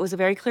 And it was a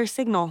very clear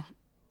signal,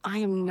 I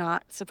am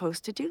not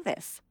supposed to do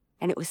this.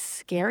 And it was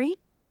scary.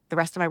 The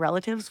rest of my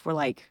relatives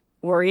were,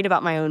 worried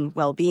about my own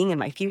well-being and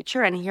my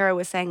future. And here I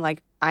was saying, I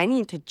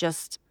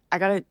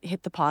got to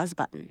hit the pause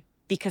button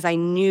because I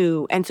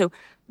knew. And so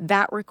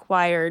that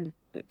required...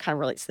 It kind of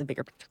relates to the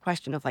bigger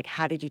question of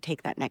how did you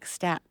take that next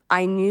step?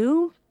 I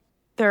knew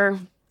there are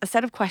a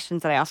set of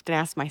questions that I often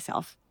ask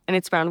myself, and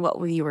it's around what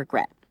will you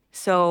regret?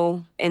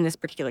 So in this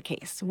particular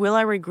case, will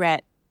I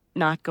regret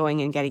not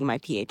going and getting my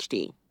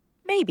PhD?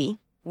 Maybe.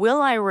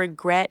 Will I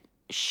regret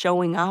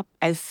showing up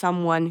as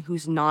someone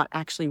who's not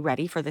actually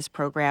ready for this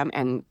program?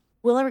 And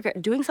will I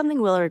regret doing something?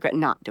 Will I regret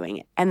not doing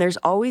it? And there's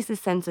always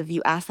this sense of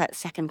you ask that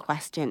second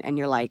question and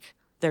you're like,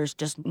 there's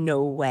just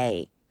no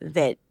way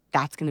that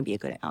that's going to be a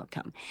good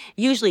outcome.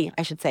 Usually,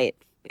 I should say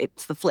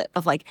it's the flip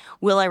of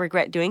will I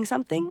regret doing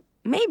something?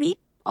 Maybe.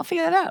 I'll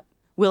figure that out.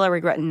 Will I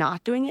regret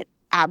not doing it?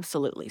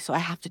 Absolutely. So I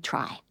have to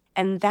try.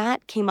 And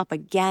that came up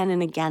again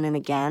and again and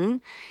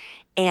again.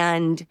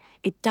 And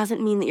it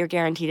doesn't mean that you're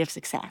guaranteed of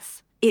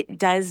success. It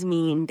does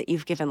mean that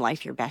you've given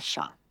life your best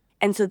shot.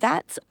 And so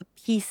that's a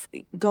piece,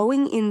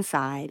 going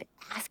inside,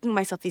 asking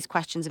myself these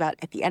questions about,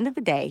 at the end of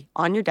the day,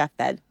 on your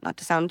deathbed, not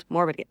to sound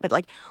morbid, but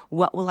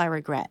what will I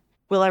regret?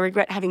 Will I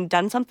regret having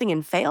done something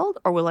and failed,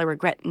 or will I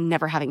regret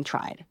never having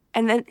tried?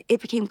 And then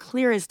it became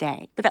clear as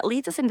day. But that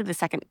leads us into the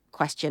second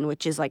question,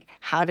 which is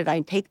how did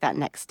I take that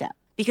next step?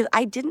 Because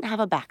I didn't have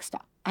a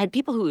backstop. I had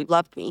people who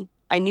loved me.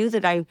 I knew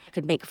that I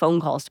could make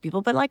phone calls to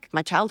people, but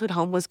my childhood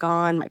home was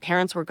gone, my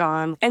parents were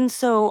gone. And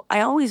so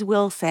I always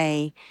will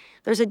say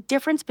there's a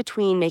difference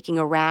between making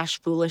a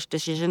rash, foolish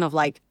decision of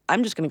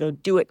I'm just going to go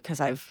do it because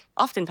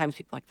oftentimes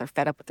people they're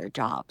fed up with their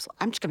jobs.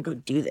 I'm just going to go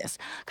do this,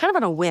 kind of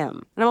on a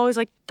whim. And I'm always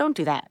don't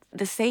do that.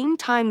 The same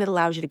time that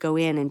allows you to go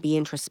in and be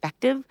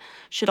introspective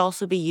should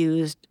also be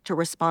used to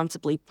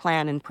responsibly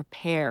plan and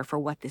prepare for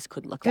what this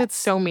could look like. It's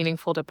so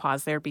meaningful to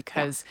pause there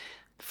because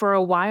for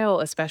a while,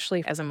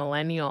 especially as a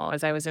millennial,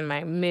 as I was in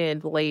my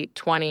late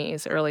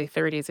 20s, early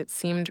 30s, it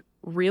seemed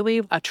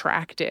really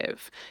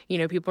attractive.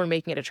 People were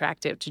making it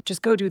attractive to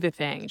just go do the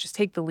thing, just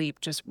take the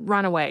leap, just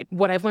run away.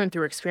 What I've learned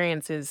through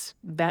experience is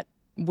that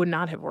would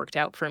not have worked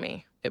out for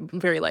me.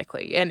 very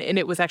likely. And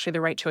it was actually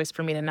the right choice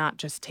for me to not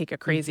just take a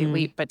crazy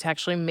leap, but to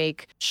actually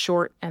make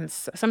short and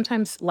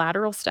sometimes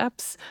lateral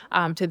steps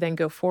to then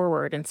go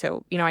forward. And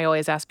so, I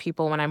always ask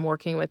people when I'm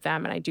working with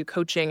them and I do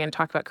coaching and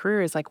talk about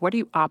careers, like, what are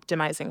you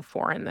optimizing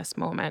for in this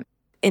moment?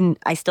 And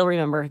I still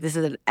remember, this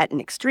is at an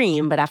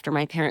extreme, but after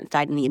my parents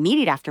died in the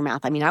immediate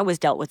aftermath, I was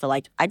dealt with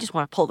I just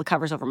want to pull the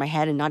covers over my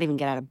head and not even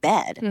get out of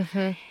bed.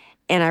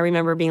 And I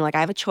remember being like, I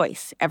have a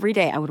choice. Every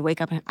day I would wake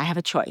up and I have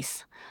a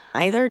choice.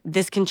 Either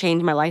this can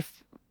change my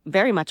life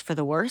very much for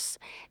the worse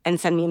and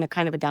send me in a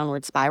kind of a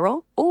downward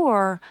spiral,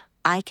 or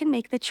I can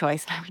make the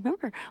choice. I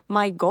remember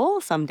my goal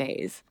some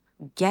days,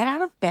 get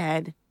out of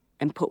bed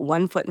and put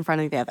one foot in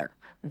front of the other.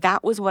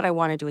 That was what I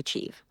wanted to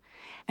achieve.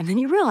 And then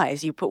you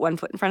realize you put one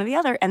foot in front of the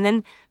other, and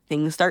then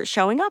things start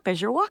showing up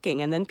as you're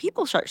walking, and then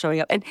people start showing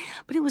up.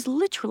 But it was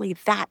literally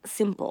that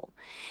simple.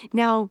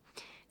 Now,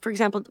 for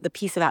example, the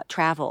piece about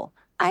travel.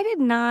 I did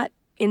not,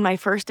 in my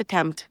first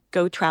attempt,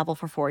 go travel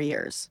for 4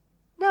 years.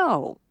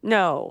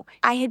 No.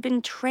 I had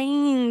been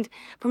trained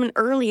from an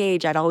early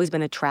age. I'd always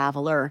been a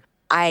traveler.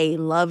 I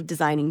loved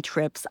designing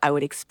trips. I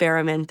would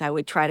experiment. I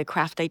would try to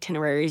craft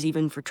itineraries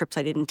even for trips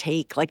I didn't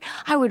take.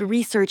 I would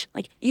research.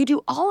 You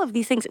do all of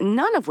these things,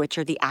 none of which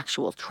are the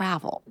actual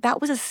travel.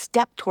 That was a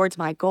step towards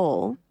my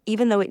goal,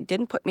 even though it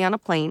didn't put me on a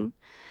plane,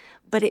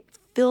 but it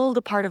filled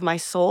a part of my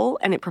soul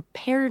and it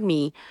prepared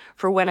me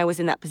for when I was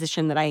in that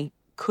position that I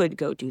could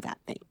go do that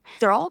thing.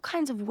 There are all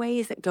kinds of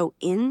ways that go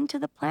into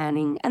the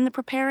planning and the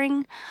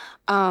preparing.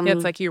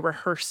 It's like you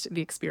rehearsed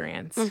the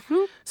experience.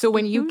 So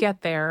when you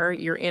get there,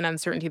 you're in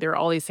uncertainty. There are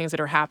all these things that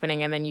are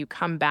happening, and then you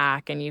come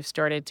back and you've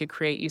started to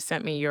create. You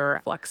sent me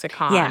your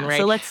lexicon, right?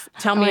 So let's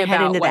tell me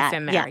about what's that.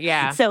 in there.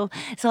 Yeah. So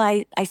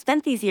I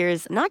spent these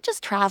years not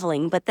just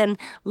traveling, but then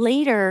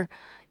later.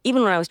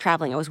 Even when I was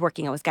traveling, I was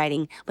working, I was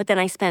guiding, but then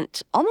I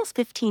spent almost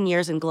 15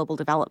 years in global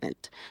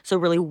development. So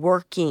really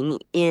working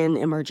in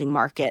emerging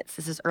markets.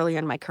 This is earlier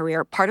in my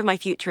career, part of my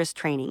Futurist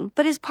training.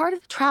 But as part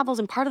of the travels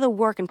and part of the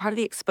work and part of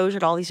the exposure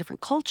to all these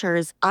different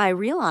cultures, I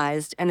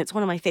realized, and it's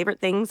one of my favorite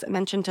things I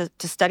mentioned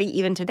to study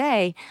even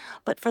today,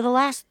 but for the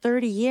last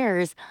 30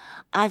 years,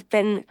 I've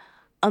been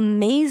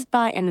amazed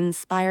by and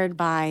inspired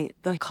by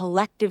the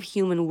collective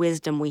human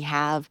wisdom we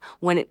have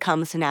when it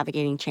comes to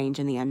navigating change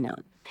in the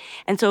unknown.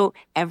 And so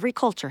every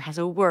culture has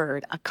a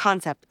word, a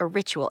concept, a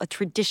ritual, a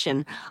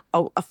tradition,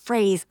 a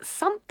phrase,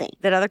 something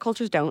that other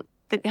cultures don't,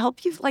 that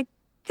help you,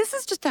 this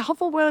is just a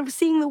helpful way of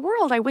seeing the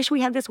world. I wish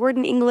we had this word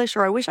in English,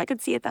 or I wish I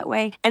could see it that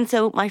way. And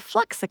so my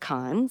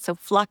Fluxicon, so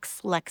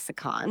Flux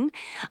Lexicon,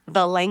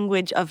 the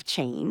language of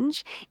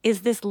change,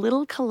 is this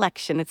little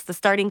collection. It's the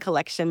starting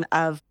collection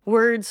of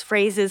words,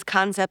 phrases,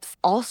 concepts,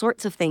 all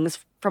sorts of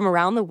things from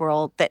around the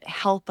world that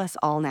help us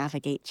all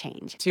navigate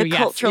change.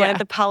 Cultural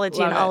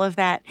anthropology and all of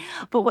that.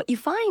 But what you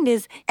find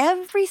is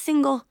every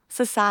single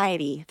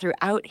society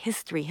throughout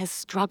history has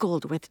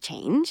struggled with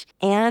change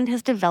and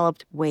has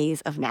developed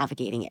ways of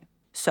navigating it.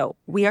 So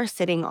we are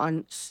sitting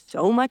on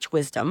so much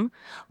wisdom,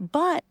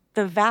 but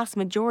the vast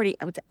majority,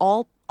 I would say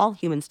all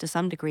humans to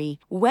some degree,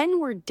 when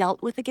we're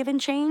dealt with a given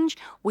change,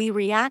 we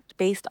react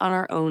based on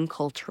our own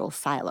cultural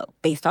silo,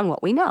 based on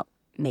what we know.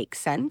 Makes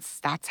sense.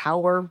 That's how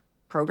we're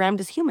programmed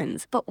as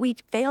humans. But we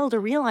fail to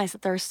realize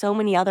that there are so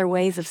many other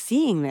ways of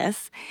seeing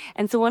this.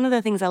 And so one of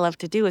the things I love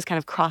to do is kind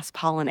of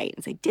cross-pollinate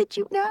and say, did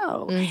you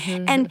know?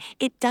 And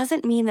it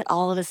doesn't mean that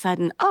all of a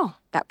sudden,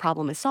 that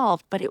problem is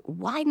solved, but it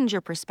widens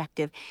your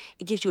perspective.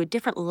 It gives you a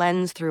different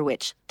lens through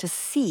which to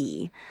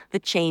see the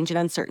change and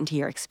uncertainty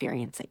you're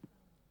experiencing.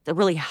 It's a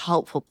really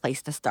helpful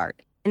place to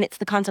start. And it's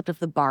the concept of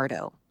the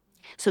bardo.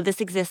 So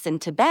this exists in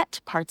Tibet,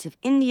 parts of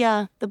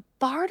India. The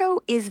bardo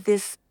is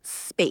this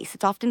space.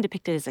 It's often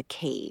depicted as a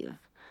cave.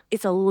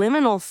 It's a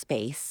liminal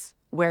space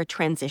where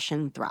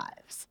transition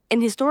thrives.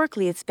 And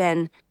historically, it's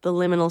been the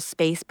liminal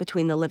space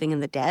between the living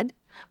and the dead,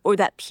 or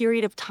that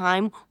period of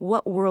time.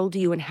 What world do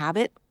you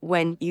inhabit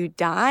when you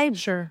die?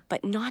 Sure.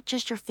 But not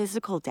just your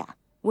physical death.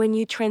 When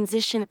you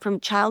transition from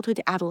childhood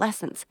to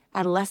adolescence,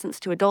 adolescence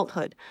to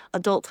adulthood,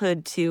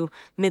 adulthood to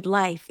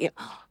midlife,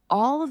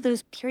 all of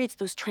those periods,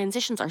 those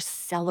transitions are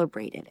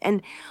celebrated.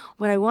 And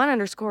what I want to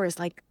underscore is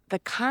the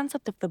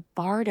concept of the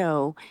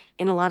bardo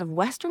in a lot of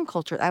Western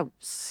culture, that was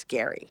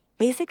scary.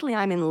 Basically,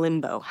 I'm in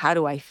limbo. How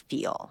do I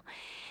feel?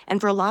 And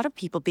for a lot of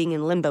people, being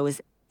in limbo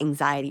is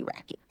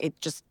anxiety-racking. It's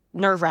just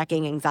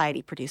nerve-wracking,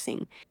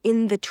 anxiety-producing.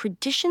 In the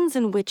traditions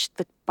in which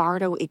the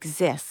bardo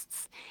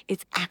exists,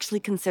 it's actually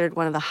considered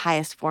one of the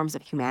highest forms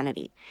of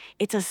humanity.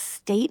 It's a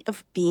state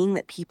of being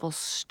that people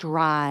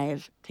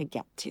strive to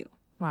get to.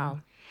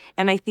 Wow.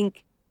 And I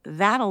think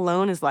that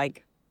alone is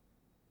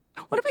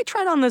what if I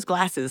tried on those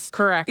glasses?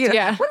 Correct.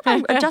 Yeah. What if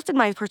I adjusted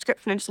my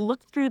prescription and just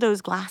looked through those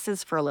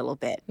glasses for a little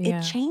bit? Yeah.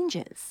 It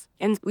changes.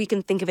 And we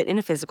can think of it in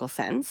a physical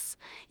sense.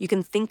 You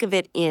can think of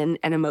it in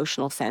an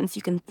emotional sense.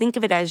 You can think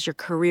of it as your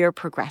career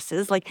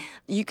progresses.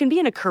 You can be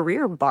in a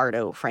career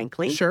bardo,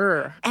 frankly.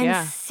 Sure.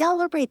 And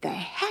celebrate the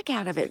heck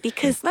out of it,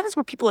 because that is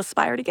where people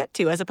aspire to get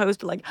to, as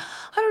opposed to I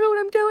don't know what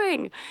I'm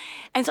doing.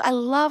 And so I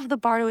love the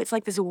bardo. It's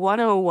like this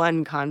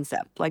 101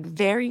 concept,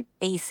 very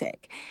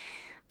basic.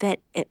 that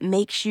it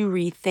makes you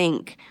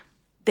rethink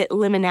that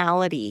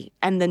liminality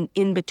and the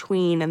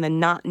in-between and the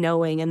not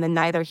knowing and the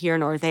neither here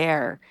nor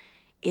there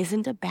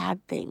isn't a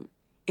bad thing.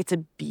 It's a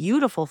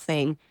beautiful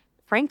thing.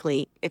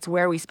 Frankly, it's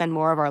where we spend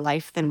more of our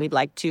life than we'd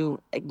like to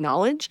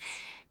acknowledge.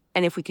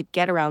 And if we could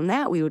get around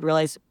that, we would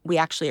realize we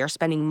actually are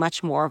spending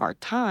much more of our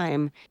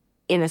time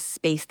in a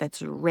space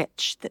that's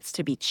rich, that's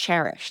to be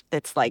cherished,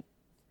 that's like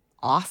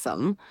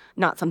awesome,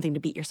 not something to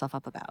beat yourself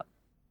up about.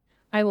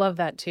 I love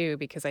that too,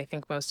 because I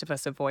think most of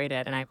us avoid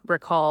it. And I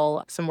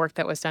recall some work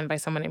that was done by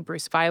someone named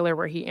Bruce Feiler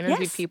where he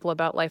interviewed people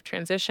about life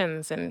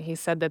transitions. And he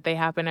said that they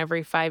happen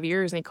every 5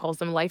 years and he calls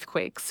them life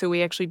quakes. So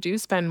we actually do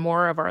spend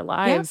more of our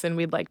lives than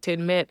we'd like to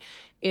admit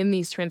in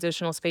these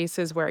transitional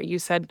spaces where you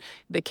said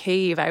the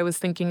cave. I was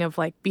thinking of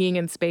like being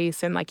in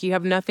space and like you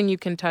have nothing you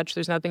can touch.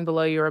 There's nothing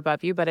below you or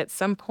above you. But at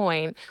some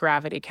point,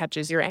 gravity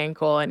catches your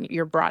ankle and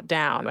you're brought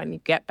down and you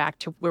get back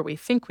to where we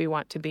think we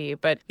want to be.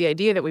 But the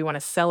idea that we want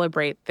to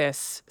celebrate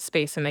this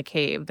space in the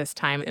cave, this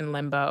time in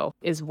limbo,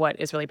 is what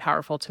is really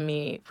powerful to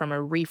me from a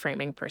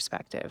reframing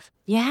perspective.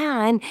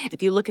 Yeah. And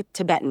if you look at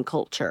Tibetan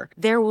culture,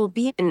 there will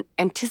be an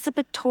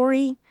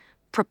anticipatory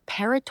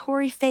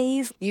preparatory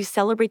phase. You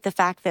celebrate the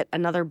fact that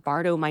another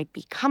bardo might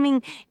be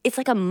coming. It's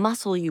like a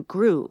muscle you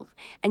groove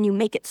and you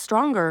make it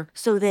stronger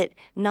so that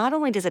not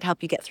only does it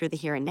help you get through the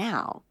here and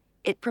now,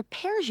 it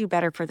prepares you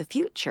better for the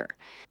future.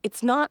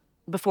 It's not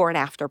before and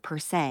after per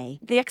se.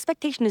 The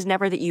expectation is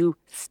never that you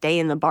stay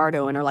in the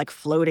bardo and are like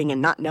floating and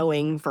not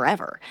knowing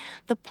forever.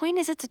 The point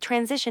is it's a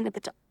transition,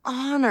 but to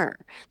honor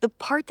the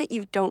part that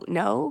you don't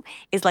know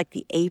is like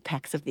the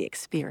apex of the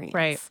experience.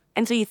 Right.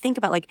 And so you think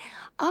about like,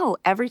 oh,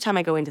 every time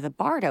I go into the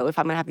bardo, if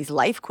I'm going to have these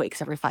life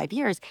quakes every 5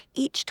 years,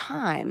 each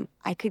time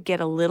I could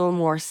get a little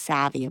more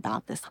savvy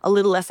about this, a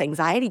little less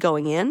anxiety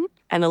going in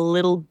and a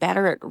little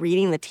better at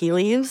reading the tea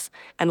leaves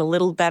and a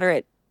little better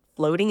at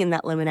floating in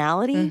that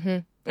liminality. Mm-hmm.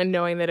 And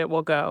knowing that it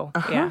will go.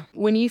 Yeah.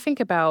 When you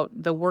think about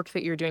the work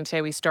that you're doing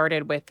today, we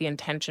started with the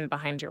intention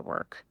behind your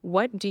work.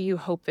 What do you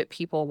hope that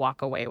people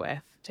walk away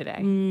with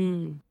today?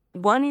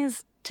 One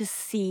is to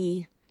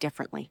see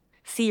differently.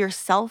 See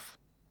yourself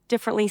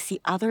differently,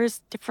 see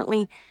others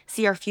differently,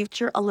 see our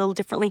future a little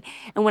differently.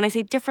 And when I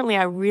say differently,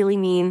 I really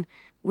mean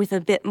with a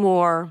bit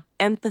more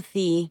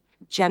empathy,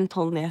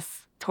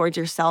 gentleness towards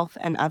yourself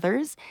and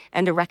others,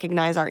 and to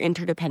recognize our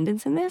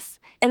interdependence in this.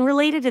 And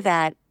related to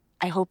that,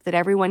 I hope that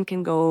everyone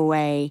can go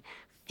away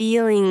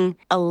feeling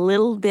a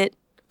little bit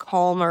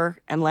calmer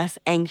and less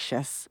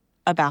anxious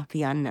about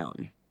the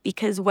unknown.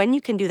 Because when you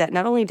can do that,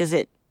 not only does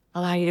it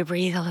allow you to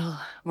breathe a little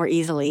more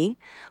easily,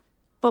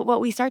 but what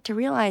we start to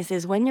realize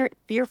is when you're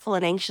fearful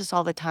and anxious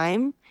all the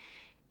time,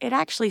 it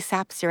actually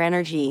saps your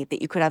energy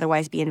that you could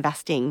otherwise be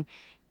investing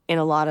in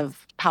a lot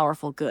of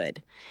powerful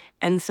good.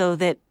 And so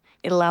that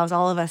it allows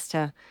all of us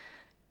to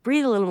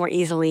breathe a little more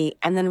easily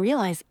and then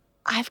realize,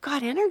 I've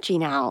got energy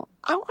now.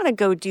 I want to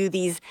go do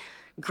these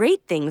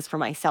great things for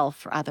myself,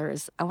 for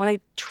others. I want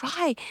to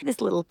try this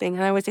little thing.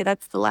 And I would say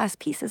that's the last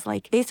piece is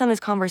like, based on this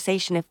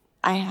conversation, if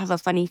I have a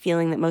funny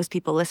feeling that most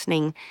people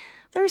listening,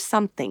 there's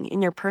something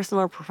in your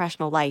personal or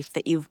professional life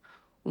that you've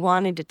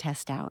wanted to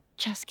test out.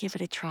 Just give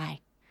it a try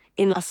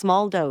in a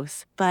small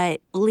dose,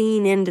 but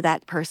lean into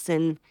that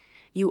person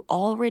you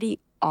already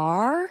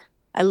are.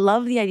 I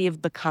love the idea of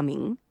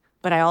becoming,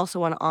 but I also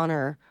want to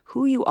honor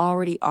who you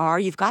already are.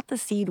 You've got the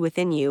seed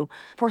within you.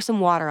 Pour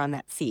some water on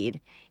that seed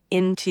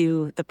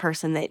into the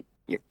person that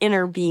your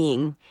inner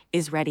being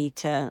is ready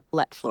to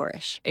let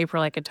flourish.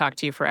 April, I could talk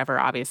to you forever,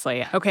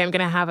 obviously. Okay, I'm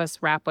going to have us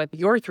wrap with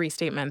your 3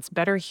 statements.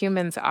 Better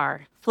humans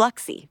are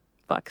Fluxy.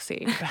 Love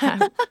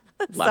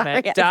Sorry,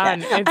 it.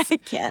 Done. I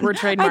can't. We're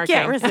trademarking. I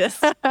can't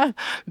resist.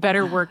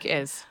 Better work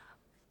is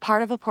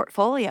Part of a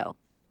portfolio.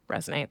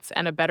 Resonates.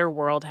 And a better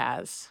world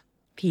has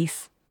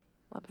Peace.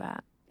 Love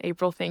that.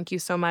 April, thank you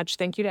so much.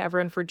 Thank you to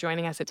everyone for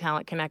joining us at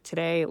Talent Connect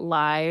today,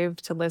 live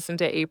to listen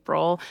to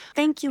April.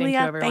 Thank you,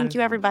 Leah. Thank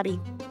you, everybody.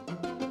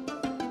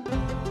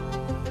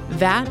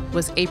 That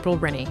was April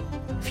Rinne,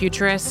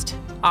 futurist,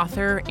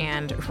 author,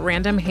 and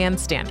random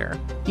handstander.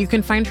 You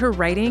can find her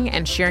writing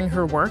and sharing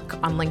her work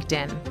on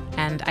LinkedIn.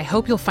 And I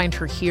hope you'll find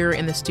her here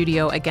in the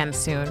studio again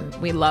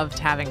soon. We loved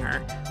having her.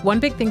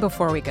 One big thing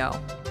before we go.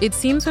 It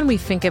seems when we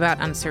think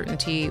about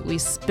uncertainty, we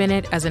spin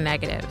it as a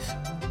negative.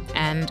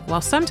 And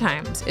while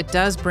sometimes it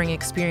does bring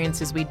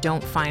experiences we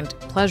don't find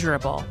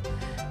pleasurable,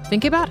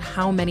 think about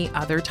how many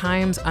other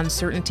times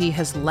uncertainty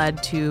has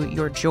led to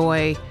your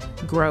joy,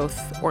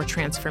 growth, or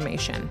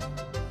transformation.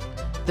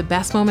 The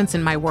best moments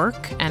in my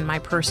work and my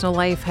personal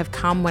life have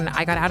come when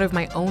I got out of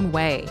my own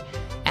way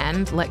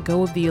and let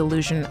go of the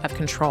illusion of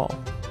control.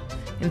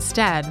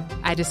 Instead,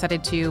 I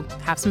decided to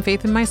have some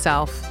faith in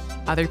myself,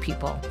 other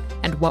people,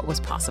 and what was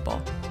possible.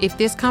 If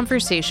this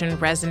conversation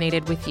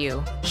resonated with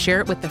you,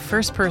 share it with the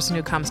first person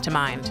who comes to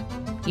mind.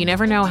 You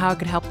never know how it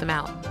could help them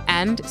out.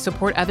 And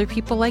support other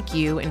people like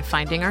you in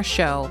finding our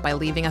show by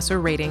leaving us a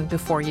rating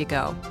before you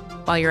go.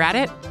 While you're at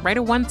it, write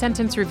a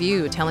 1-sentence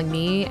review telling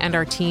me and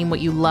our team what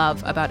you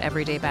love about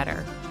Everyday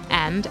Better.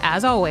 And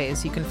as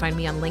always, you can find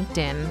me on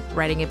LinkedIn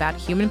writing about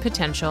human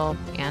potential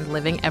and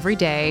living every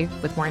day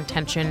with more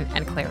intention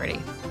and clarity.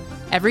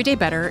 Everyday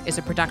Better is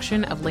a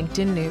production of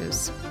LinkedIn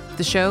News.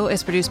 The show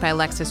is produced by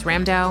Alexis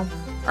Ramdow.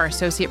 Our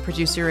associate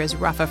producer is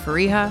Rafa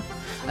Fariha.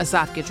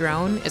 Asaf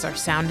Gidron is our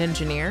sound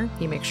engineer.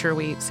 He makes sure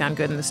we sound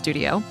good in the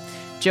studio.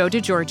 Joe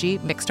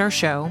DeGiorgi mixed our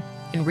show.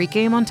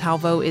 Enrique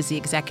Montalvo is the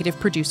executive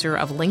producer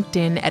of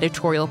LinkedIn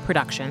Editorial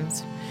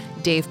Productions.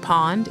 Dave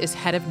Pond is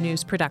head of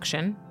news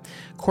production.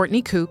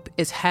 Courtney Koop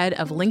is head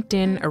of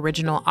LinkedIn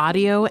Original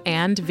Audio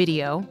and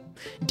Video.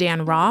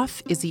 Dan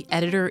Roth is the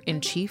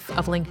editor-in-chief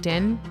of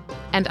LinkedIn.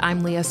 And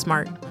I'm Leah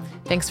Smart.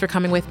 Thanks for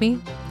coming with me,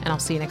 and I'll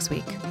see you next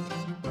week.